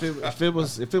 Yeah, if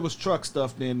it was truck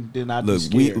stuff, then I'd be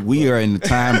scared. We are in the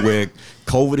time where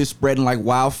COVID is spreading like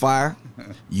wildfire.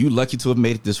 You lucky to have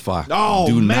made it this far.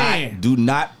 Oh, man. Do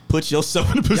not put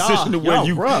yourself in a position where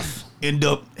you rough. end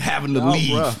up having to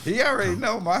leave. He already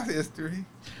know my history.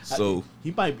 So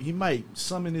he might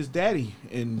summon his daddy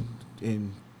and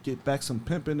get back some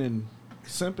pimping and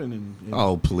simping and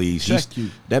oh please, check you.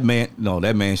 That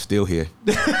man's still here.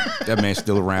 That man's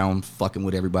still around, fucking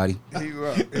with everybody. He's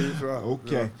right.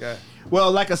 Okay.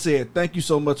 Well, like I said, thank you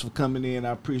so much for coming in.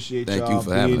 I appreciate Thank y'all you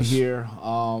for having being us. here.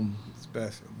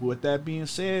 Special. With that being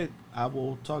said, I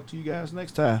will talk to you guys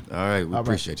next time. All right, we All right.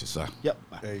 appreciate you, sir. Yep.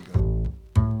 Bye. There you go.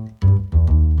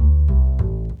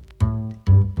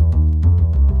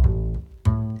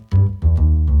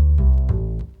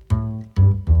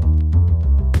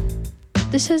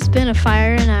 This has been a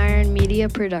Fire and Iron Media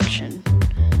production.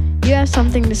 You have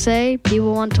something to say,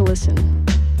 people want to listen.